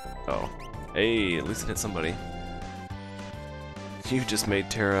about. Oh. Hey, at least it hit somebody. You just made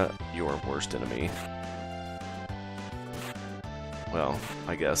Terra your worst enemy. Well,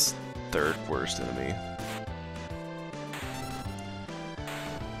 I guess third worst enemy.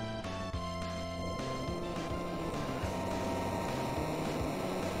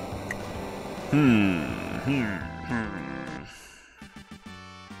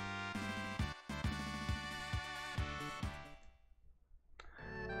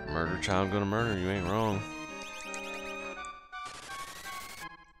 Murder child gonna murder, you ain't wrong.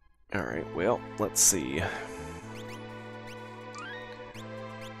 Alright, well, let's see.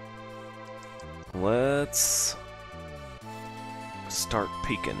 Let's start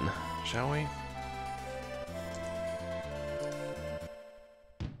peeking, shall we?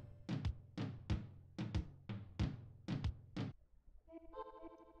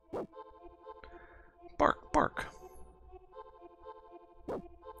 Bark, bark.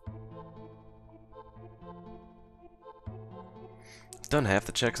 I've done half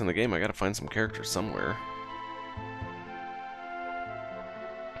the checks in the game. I gotta find some characters somewhere.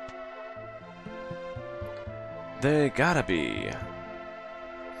 They gotta be.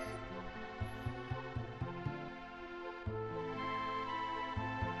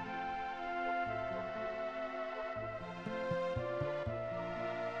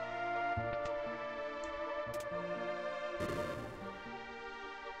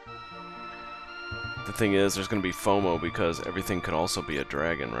 The thing is, there's gonna be FOMO because everything could also be a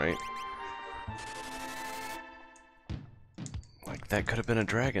dragon, right? Like, that could have been a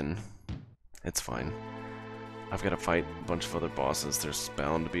dragon. It's fine. I've got to fight a bunch of other bosses. There's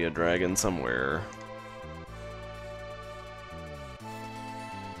bound to be a dragon somewhere.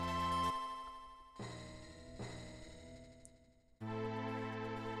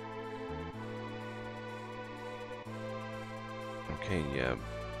 Okay, yeah.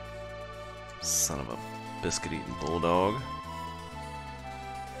 Son of a biscuit-eating bulldog.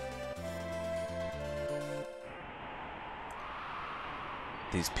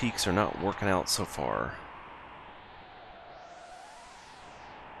 These peaks are not working out so far.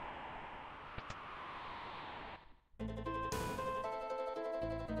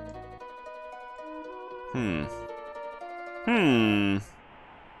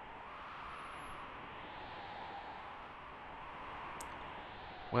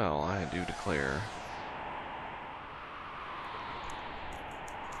 Well, I do declare.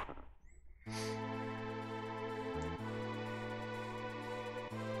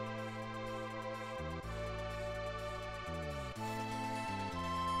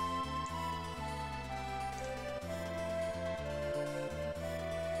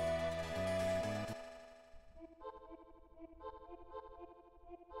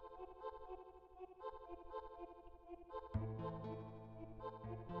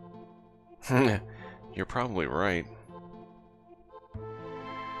 You're probably right.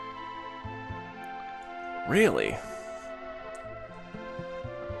 Really?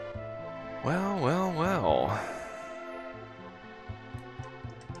 Well, well, well.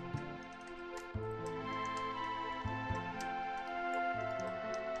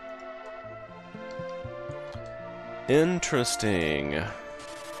 Interesting.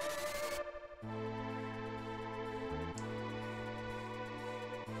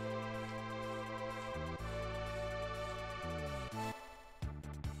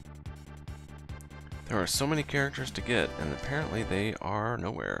 There are so many characters to get, and apparently they are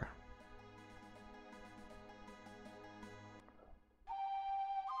nowhere.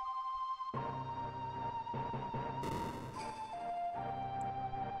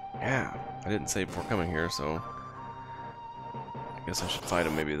 Yeah, I didn't save before coming here, so I guess I should fight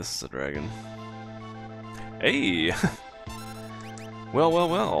him. Maybe this is a dragon. Hey! Well, well,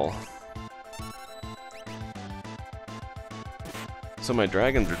 well. So my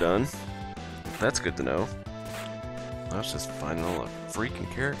dragons are done. That's good to know. I was just finding all the freaking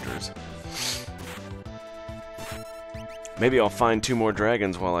characters. Maybe I'll find 2 more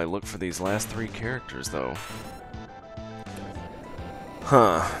dragons while I look for these last 3 characters, though.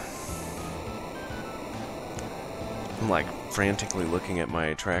 Huh. I'm like frantically looking at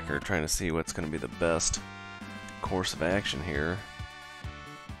my tracker, trying to see what's going to be the best course of action here.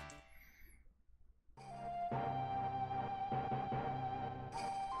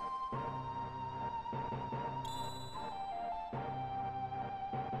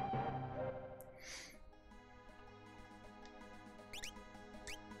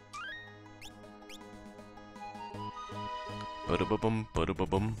 Ba-da-ba-bum,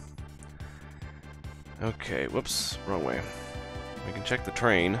 ba-da-ba-bum. Okay, whoops, wrong way. We can check the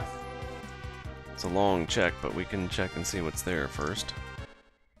train. It's a long check, but we can check and see what's there first.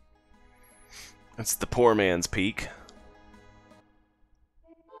 It's the poor man's peak.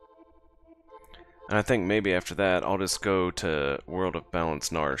 And I think maybe after that, I'll just go to World of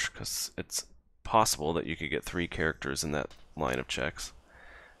Balanced Narsh, because it's possible that you could get 3 characters in that line of checks.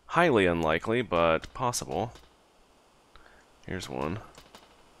 Highly unlikely, but possible. Here's one.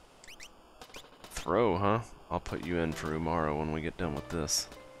 Throw, huh? I'll put you in for Umara when we get done with this.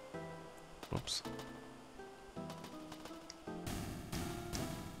 Oops.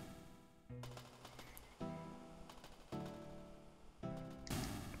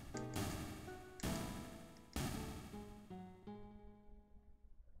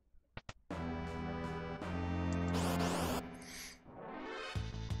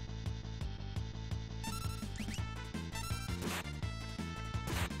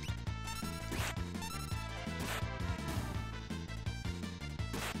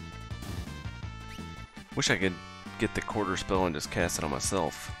 Wish I could get the quarter spell and just cast it on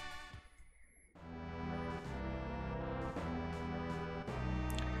myself.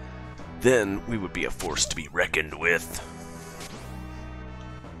 Then we would be a force to be reckoned with.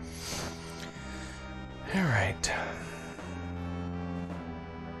 Alright.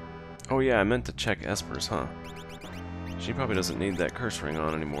 Oh yeah, I meant to check Esper's, huh? She probably doesn't need that curse ring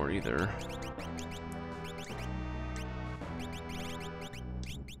on anymore either.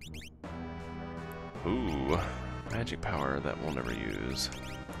 Ooh, magic power that we'll never use.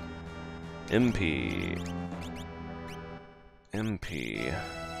 MP.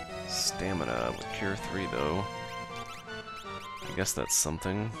 Stamina with Cure 3 though. I guess that's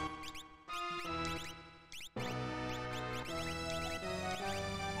something. I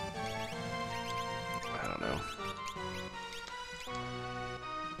don't know.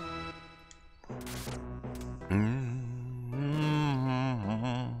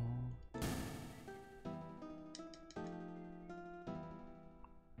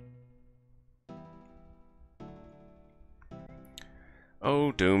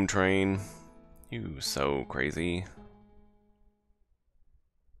 Oh, Doom Train. You so crazy.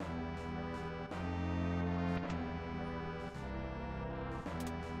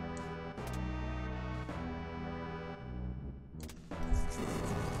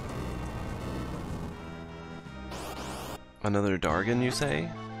 Another Dargon, you say?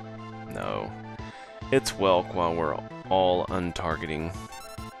 No. It's Welk while we're all untargeting.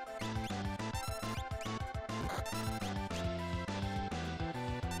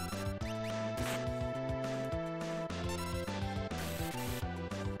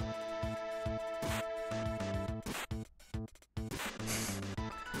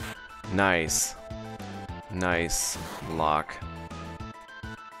 Nice. Nice lock.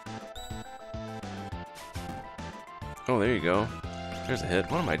 Oh, there you go. There's a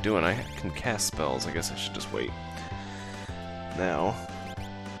hit. What am I doing? I can cast spells. I guess I should just wait. Now.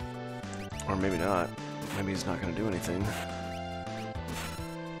 Or maybe not. Maybe he's not going to do anything.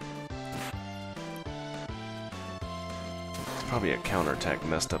 It's probably a counterattack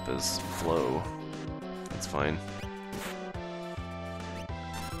messed up his flow. That's fine.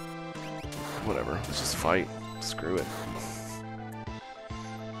 Whatever, let's just fight. Screw it.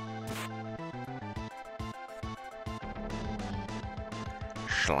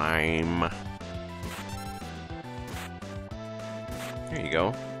 Slime. Here you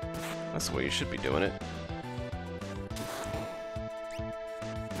go. That's the way you should be doing it.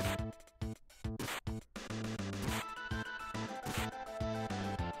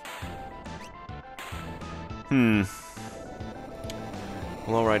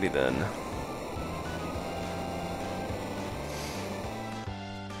 Well, alrighty then.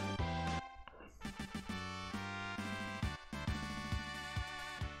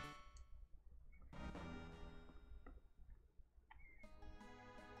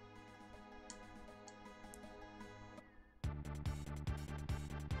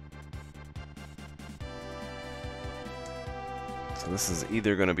 So this is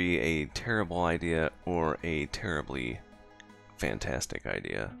either going to be a terrible idea or a terribly fantastic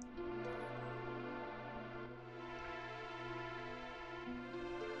idea.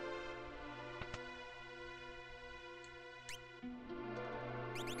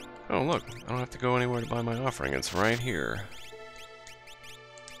 Oh look, I don't have to go anywhere to buy my offering, it's right here.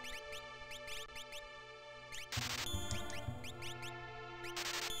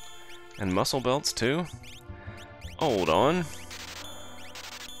 And muscle belts too? Hold on.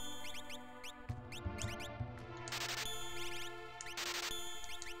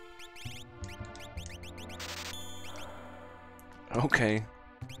 Okay.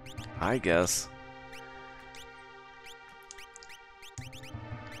 I guess.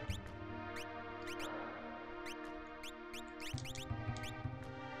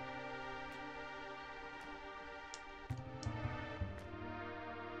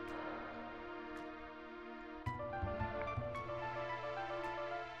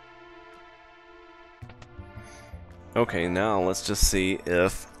 Okay, now let's just see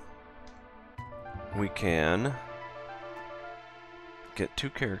if we can get 2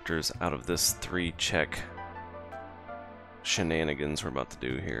 characters out of this 3 check shenanigans we're about to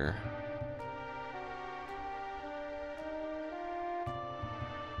do here.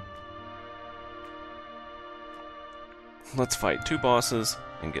 Let's fight 2 bosses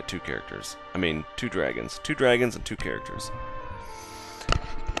and get 2 characters. I mean, 2 dragons. 2 dragons and 2 characters.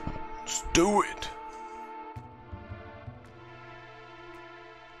 Let's do it!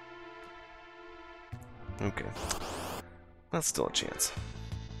 Okay. That's still a chance.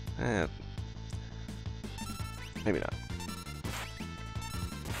 Maybe not.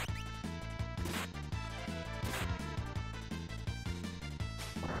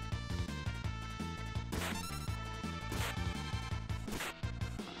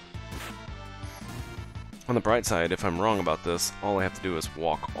 On the bright side, if I'm wrong about this, all I have to do is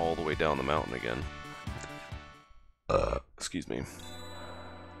walk all the way down the mountain again. Excuse me.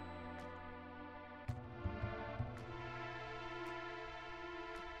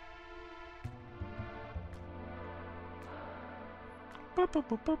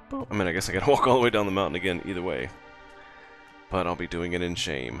 I mean, I guess I gotta walk all the way down the mountain again either way. But I'll be doing it in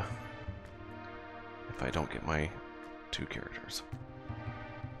shame if I don't get my 2 characters.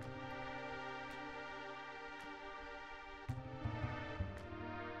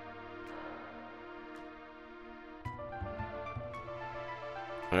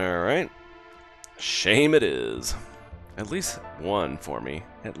 Alright. Shame it is. At least 1 for me.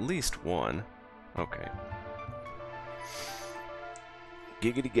 At least 1. Okay.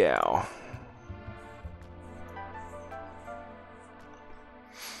 Giggity gal.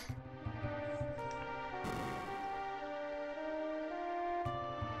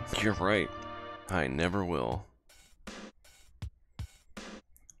 You're right. I never will.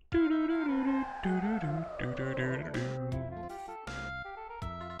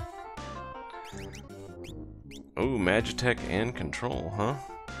 Oh, Magitech and Control, huh?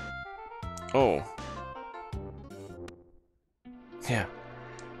 Oh. Yeah.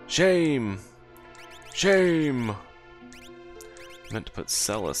 Shame! Shame! Meant to put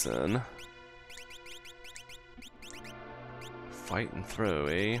Celis in. Fight and throw,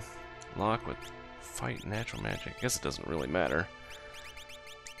 eh? Lock with fight natural magic. Guess it doesn't really matter.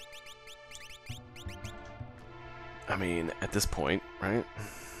 I mean, at this point, right?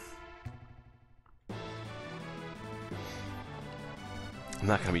 I'm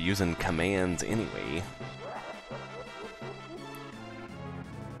not going to be using commands anyway.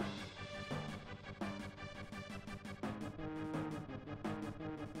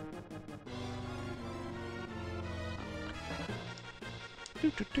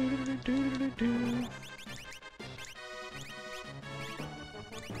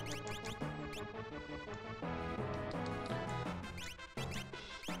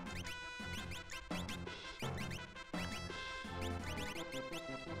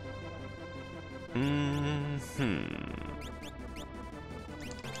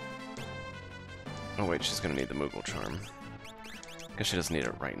 Oh wait, she's gonna need the Moogle Charm. Guess she doesn't need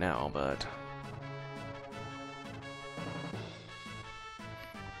it right now, but...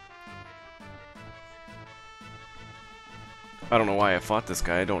 I don't know why I fought this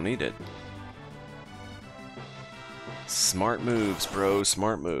guy, I don't need it. Smart moves, bro,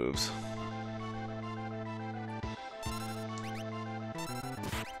 smart moves.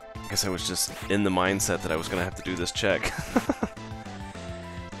 Guess I was just in the mindset that I was gonna have to do this check.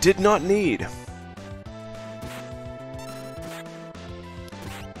 Did not need.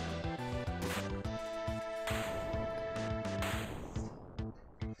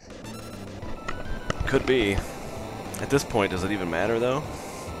 Could be. At this point, does it even matter, though?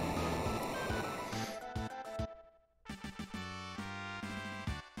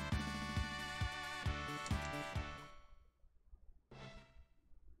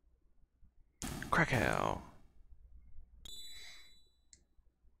 Krakow.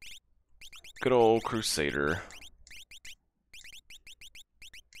 Good old Crusader.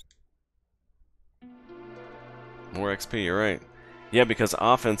 More XP, you're right. Yeah, because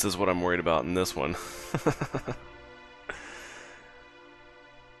offense is what I'm worried about in this one.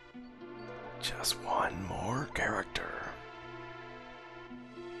 Just one more character.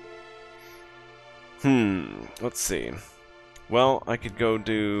 Let's see. Well, I could go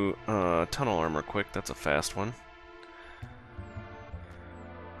do tunnel armor quick. That's a fast one.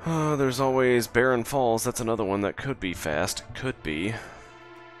 There's always Barren Falls. That's another one that could be fast. Could be.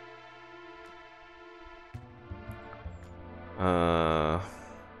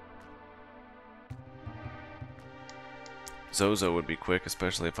 Zozo would be quick,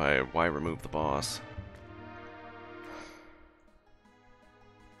 especially if I remove the boss.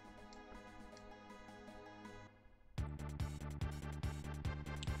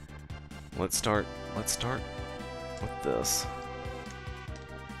 Let's start with this.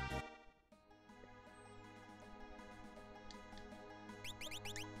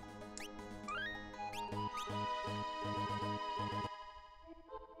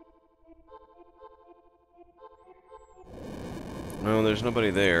 No, there's nobody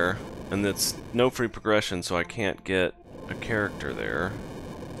there, and it's no free progression, so I can't get a character there,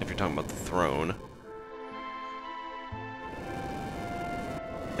 if you're talking about the throne.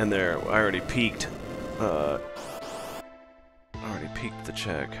 And there, I already peaked, the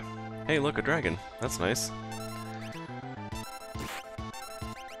check. Hey, look, a dragon. That's nice.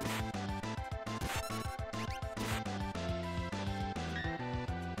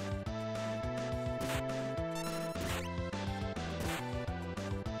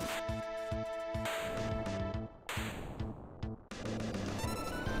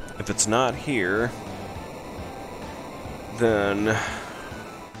 If it's not here, then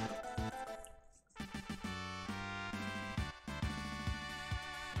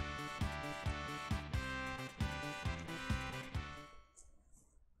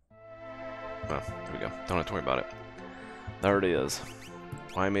well, there we go. Don't have to worry about it. There it is.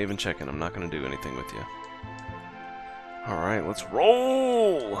 Why am I even checking? I'm not going to do anything with you. Alright, let's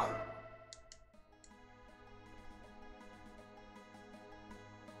roll!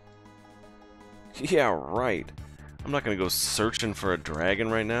 Yeah, right. I'm not gonna go searching for a dragon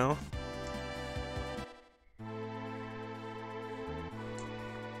right now.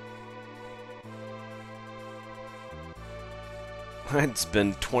 I'd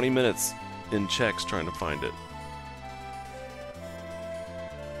spend 20 minutes in checks trying to find it.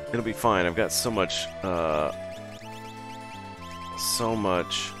 It'll be fine. I've got so much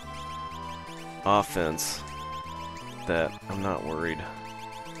offense that I'm not worried.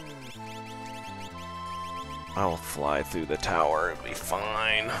 I'll fly through the tower. It'll be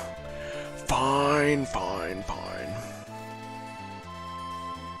fine. Fine, fine, fine.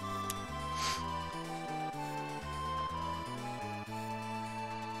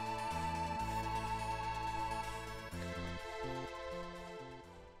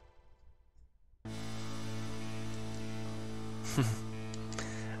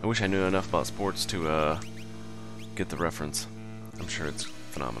 I wish I knew enough about sports to get the reference. I'm sure it's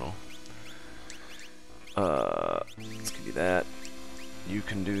phenomenal. Let's give you that. You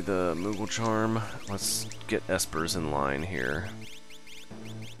can do the Moogle Charm. Let's get Espers in line here.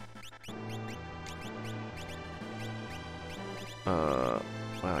 Wow,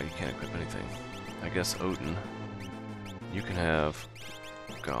 you can't equip anything. I guess Odin. You can have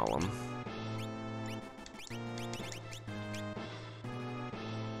Gollum.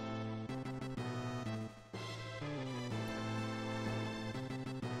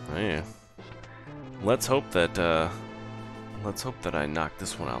 Oh, yeah. Let's hope that I knock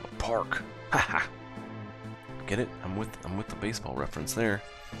this one out of the park. Haha. Get it? I'm with the baseball reference there.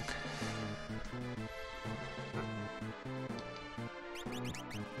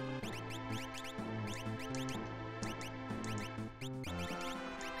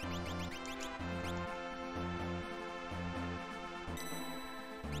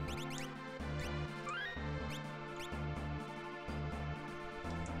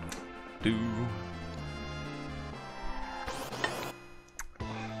 Do.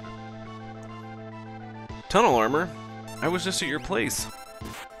 Tunnel armor? I was just at your place.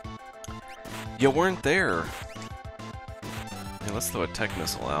 You weren't there. Hey, let's throw a tech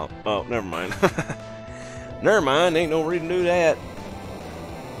missile out. Oh, never mind. Never mind, ain't no reason to do that.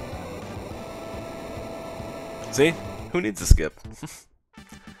 See? Who needs a skip?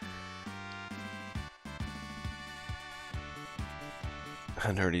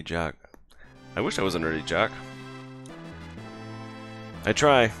 A nerdy jock. I wish I was a nerdy jock. I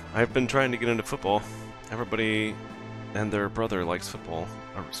try. I've been trying to get into football. Everybody and their brother likes football,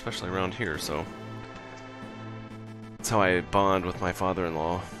 especially around here, so that's how I bond with my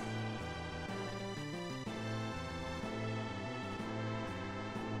father-in-law.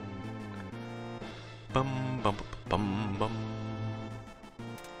 Bum bum bum bum.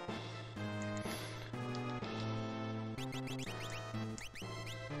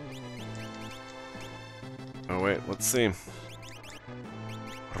 Oh wait, let's see.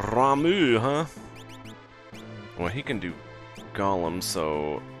 Ramu, huh? Well, he can do Golem,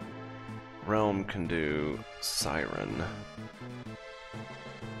 so Realm can do Siren.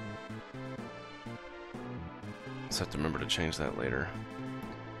 Just have to remember to change that later.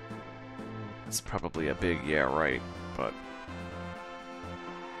 It's probably a big yeah, right, but...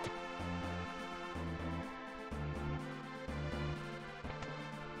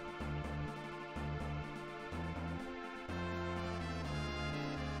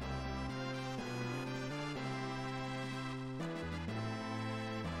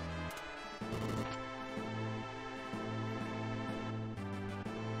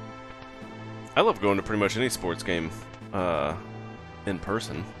 I love going to pretty much any sports game in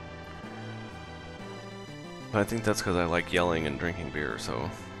person. But I think that's because I like yelling and drinking beer, so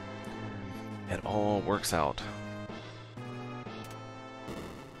it all works out.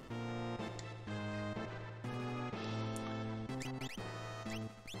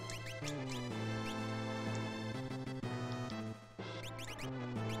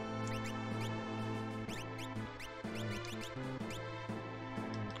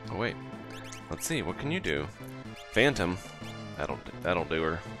 Oh wait. Let's see, what can you do? Phantom. That'll do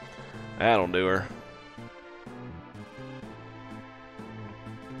her. That'll do her.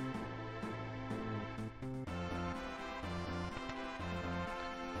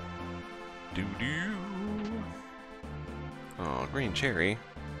 Doo-doo. Oh, green cherry.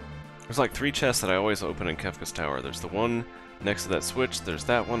 There's like 3 chests that I always open in Kefka's Tower. There's the one next to that switch, there's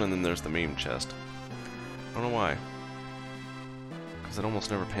that one, and then there's the meme chest. I don't know why. Because it almost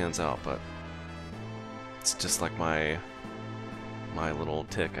never pans out, but it's just like my little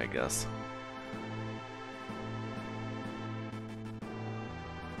tick, I guess.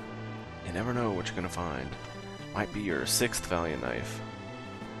 You never know what you're gonna find. Might be your 6th Valiant Knife.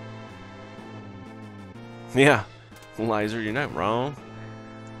 Yeah, Lizer, you're not wrong.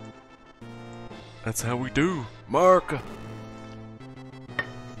 That's how we do. Mark!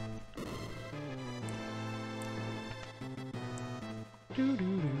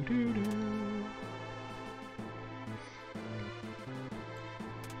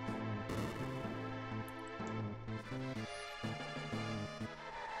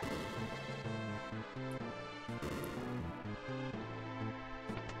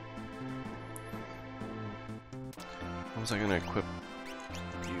 What was I gonna equip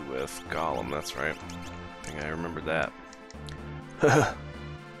you with? Golem, that's right. I think I remembered that.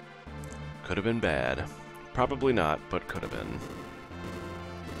 Could have been bad. Probably not, but could have been.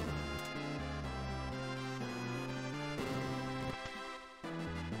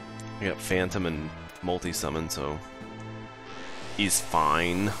 I got Phantom and multi-summon, so he's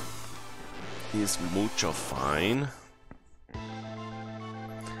fine. He's mucho fine.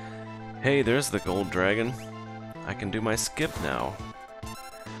 Hey, there's the gold dragon. I can do my skip now.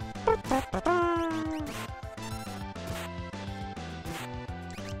 I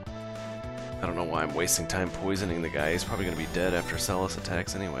don't know why I'm wasting time poisoning the guy. He's probably going to be dead after Celis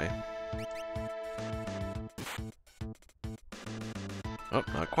attacks anyway. Oh,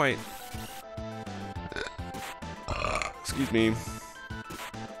 not quite. Excuse me.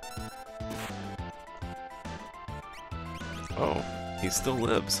 Oh, he still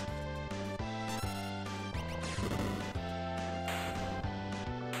lives.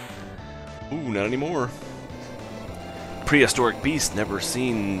 Ooh, not anymore. Prehistoric beast, never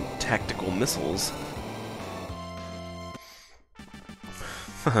seen tactical missiles.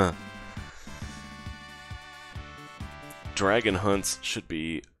 Dragon hunts should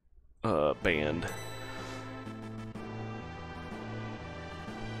be banned.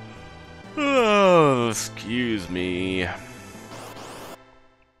 Oh, excuse me.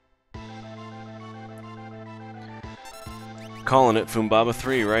 Calling it Fumbaba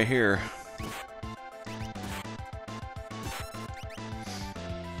 3 right here.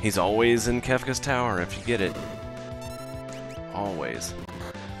 He's always in Kefka's Tower, if you get it. Always.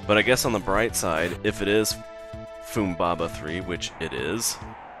 But I guess on the bright side, if it is Fumbaba 3, which it is,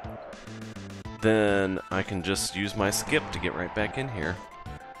 then I can just use my skip to get right back in here.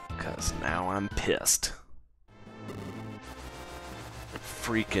 Because now I'm pissed.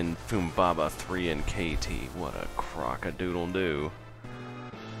 Freaking Fumbaba 3 and KT. What a crock-a-doodle-doo.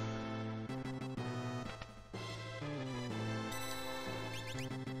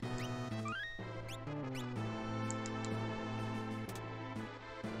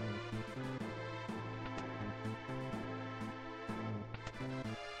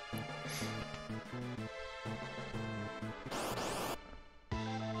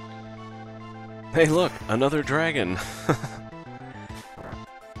 Hey look, another dragon!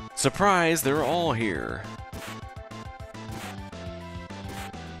 Surprise, they're all here!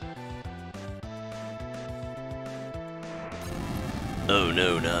 Oh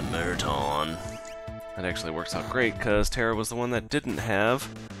no, not Marathon. That actually works out great, because Terra was the one that didn't have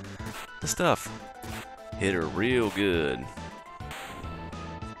the stuff. Hit her real good.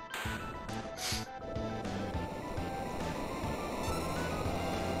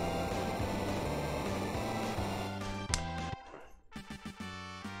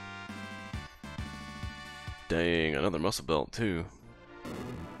 Dang, another muscle belt too.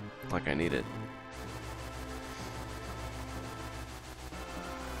 Like I need it.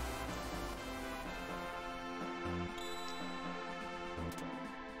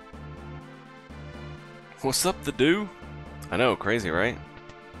 What's up, the do? I know, crazy, right?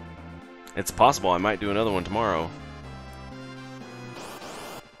 It's possible I might do another one tomorrow.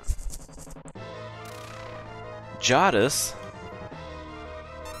 Jadis?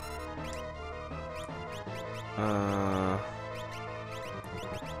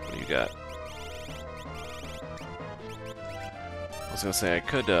 What do you got? I was gonna say I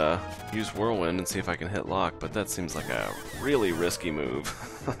could use Whirlwind and see if I can hit lock, but that seems like a really risky move.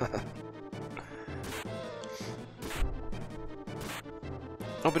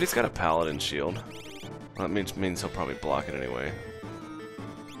 Oh, but he's got a Paladin shield. Well, that means he'll probably block it anyway.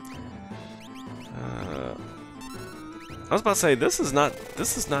 I was about to say this is not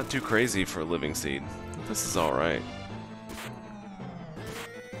too crazy for a Living Seed. This is all right.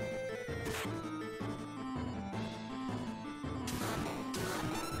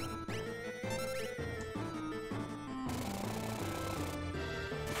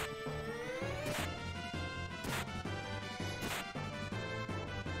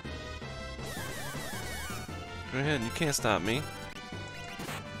 Go ahead, you can't stop me.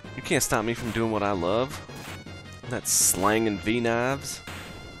 You can't stop me from doing what I love. That's slanging V-knives.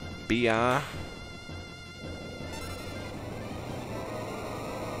 B.I.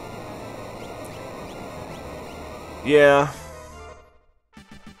 Yeah.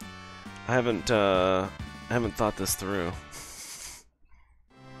 I haven't thought this through.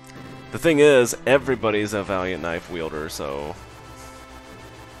 The thing is, everybody's a Valiant Knife wielder, so...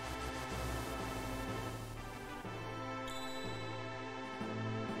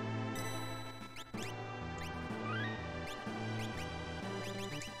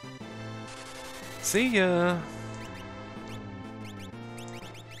 See ya!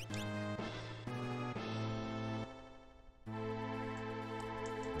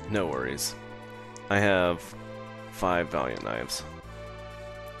 No worries. I have 5 Valiant Knives.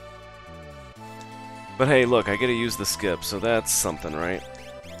 But hey, look, I get to use the skip, so that's something, right?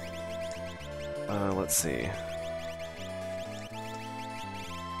 Let's see. I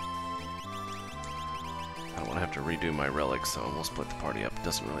don't want to have to redo my relics, so we'll split the party up. It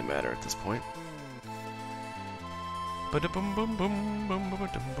doesn't really matter at this point. Ba-da-bum bum bum bum bum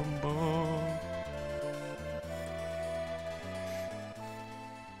bum bum bum.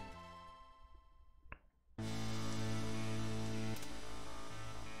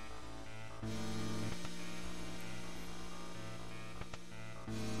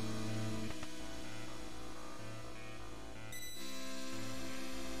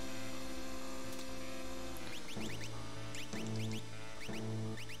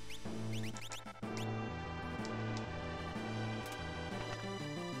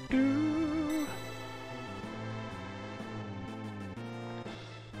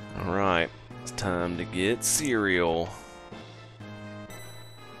 Alright, it's time to get cereal.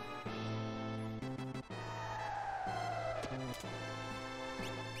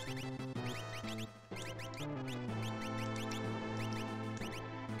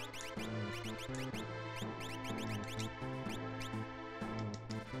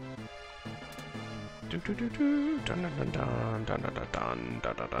 Do do do do dun dun dun dun dun dun dun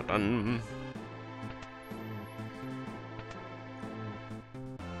dun dun dun dun.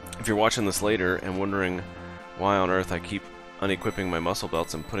 If you're watching this later and wondering why on earth I keep unequipping my muscle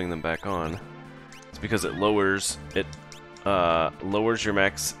belts and putting them back on, it's because it lowers your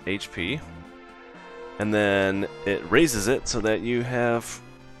max HP, and then it raises it so that you have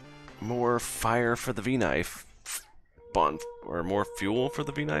more fire for the V-knife, or more fuel for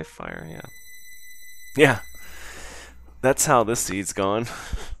the V-knife fire. Yeah, yeah. That's how this seed's gone.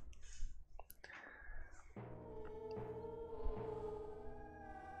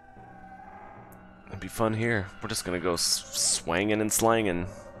 Be fun here. We're just gonna go swanging and slanging.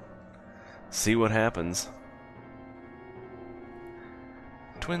 See what happens.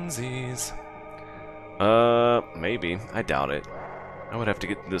 Twinsies. Maybe. I doubt it. I would have to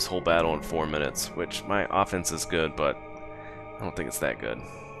get this whole battle in 4 minutes, which my offense is good, but I don't think it's that good.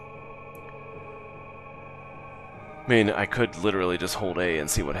 I mean, I could literally just hold A and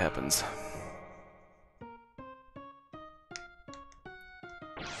see what happens.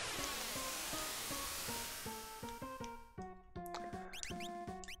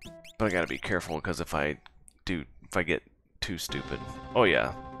 But I gotta be careful, because if I get too stupid... Oh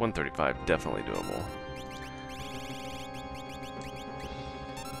yeah, 135, definitely doable.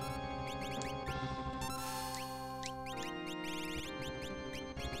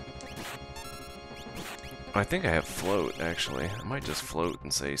 I think I have float, actually. I might just float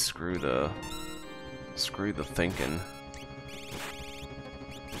and say screw the thinking.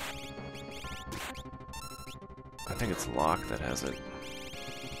 I think it's Locke that has it.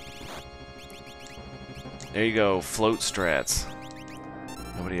 There you go, float strats.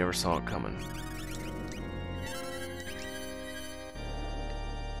 Nobody ever saw it coming.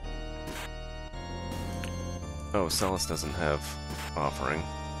 Oh, Celis doesn't have offering.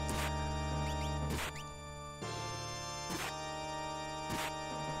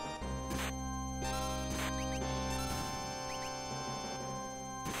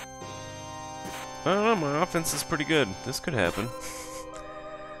 I don't know, my offense is pretty good. This could happen.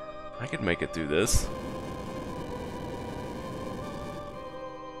 I could make it through this.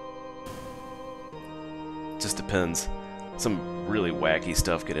 Just depends. Some really wacky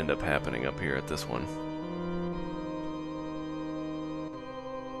stuff could end up happening up here at this one.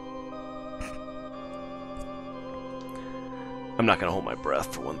 I'm not gonna hold my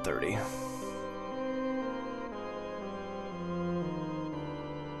breath for 130.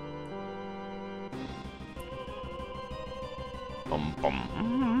 Bum bum.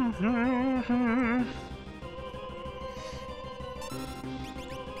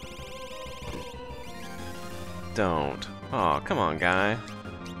 Don't. Aw, come on, guy.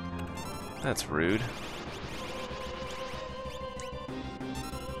 That's rude.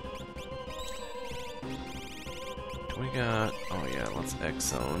 Do we got... Oh yeah, let's X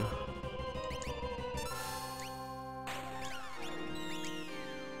zone.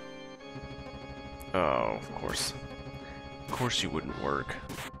 Oh, of course. Of course you wouldn't work.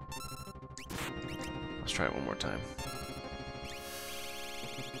 Let's try it one more time.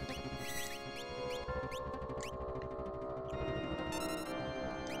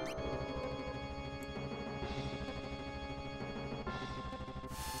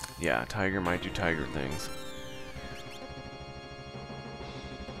 Yeah, Tiger might do Tiger things.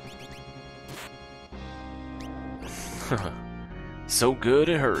 So good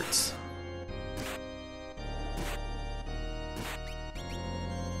it hurts.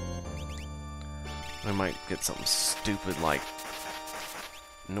 I might get something stupid like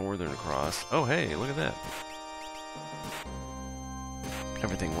Northern Cross. Oh hey, look at that.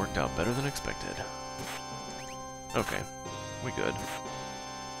 Everything worked out better than expected. Okay, we good.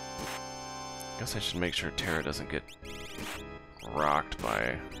 Guess I should make sure Terra doesn't get rocked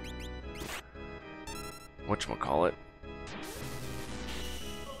by whatchamacallit.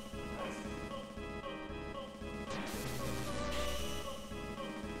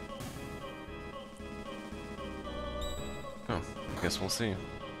 Oh, I guess we'll see.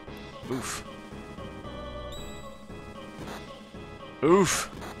 Oof.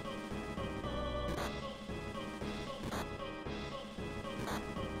 Oof!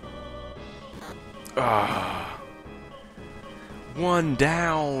 Ah, one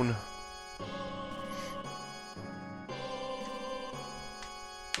down.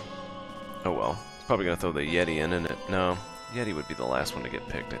 Oh well, it's probably gonna throw the Yeti in, isn't it? No, Yeti would be the last one to get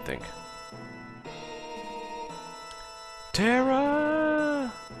picked, I think.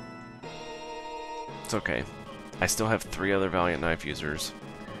 Terra! It's okay. I still have 3 other Valiant Knife users.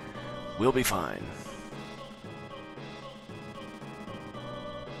 We'll be fine.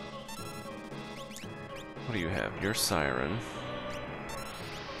 What do you have? You're Siren.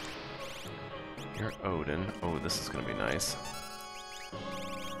 You're Odin. Oh, this is gonna be nice.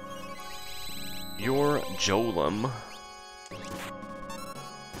 You're Jolum.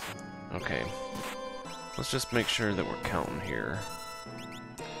 Okay. Let's just make sure that we're counting here.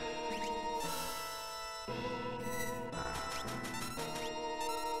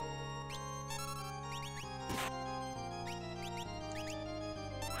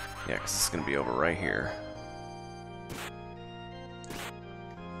 Yeah, because it's gonna be over right here.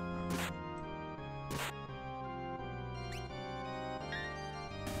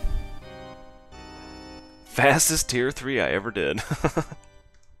 Fastest tier 3 I ever did.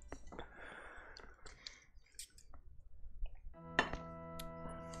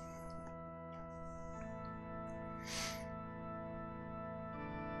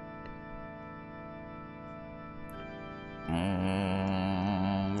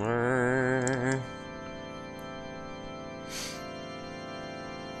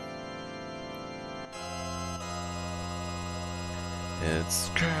 It's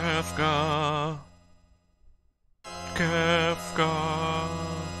Kafka. Kafka.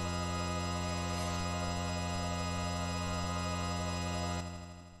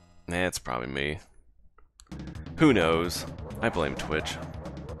 it's probably me. Who knows? I blame Twitch.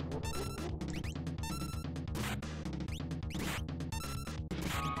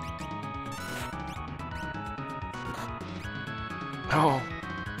 Oh!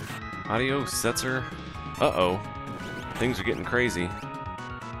 Adios, Setzer. Uh-oh. Things are getting crazy.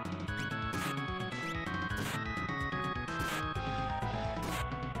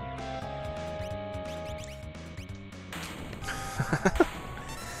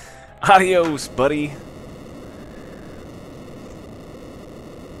 Adios, buddy.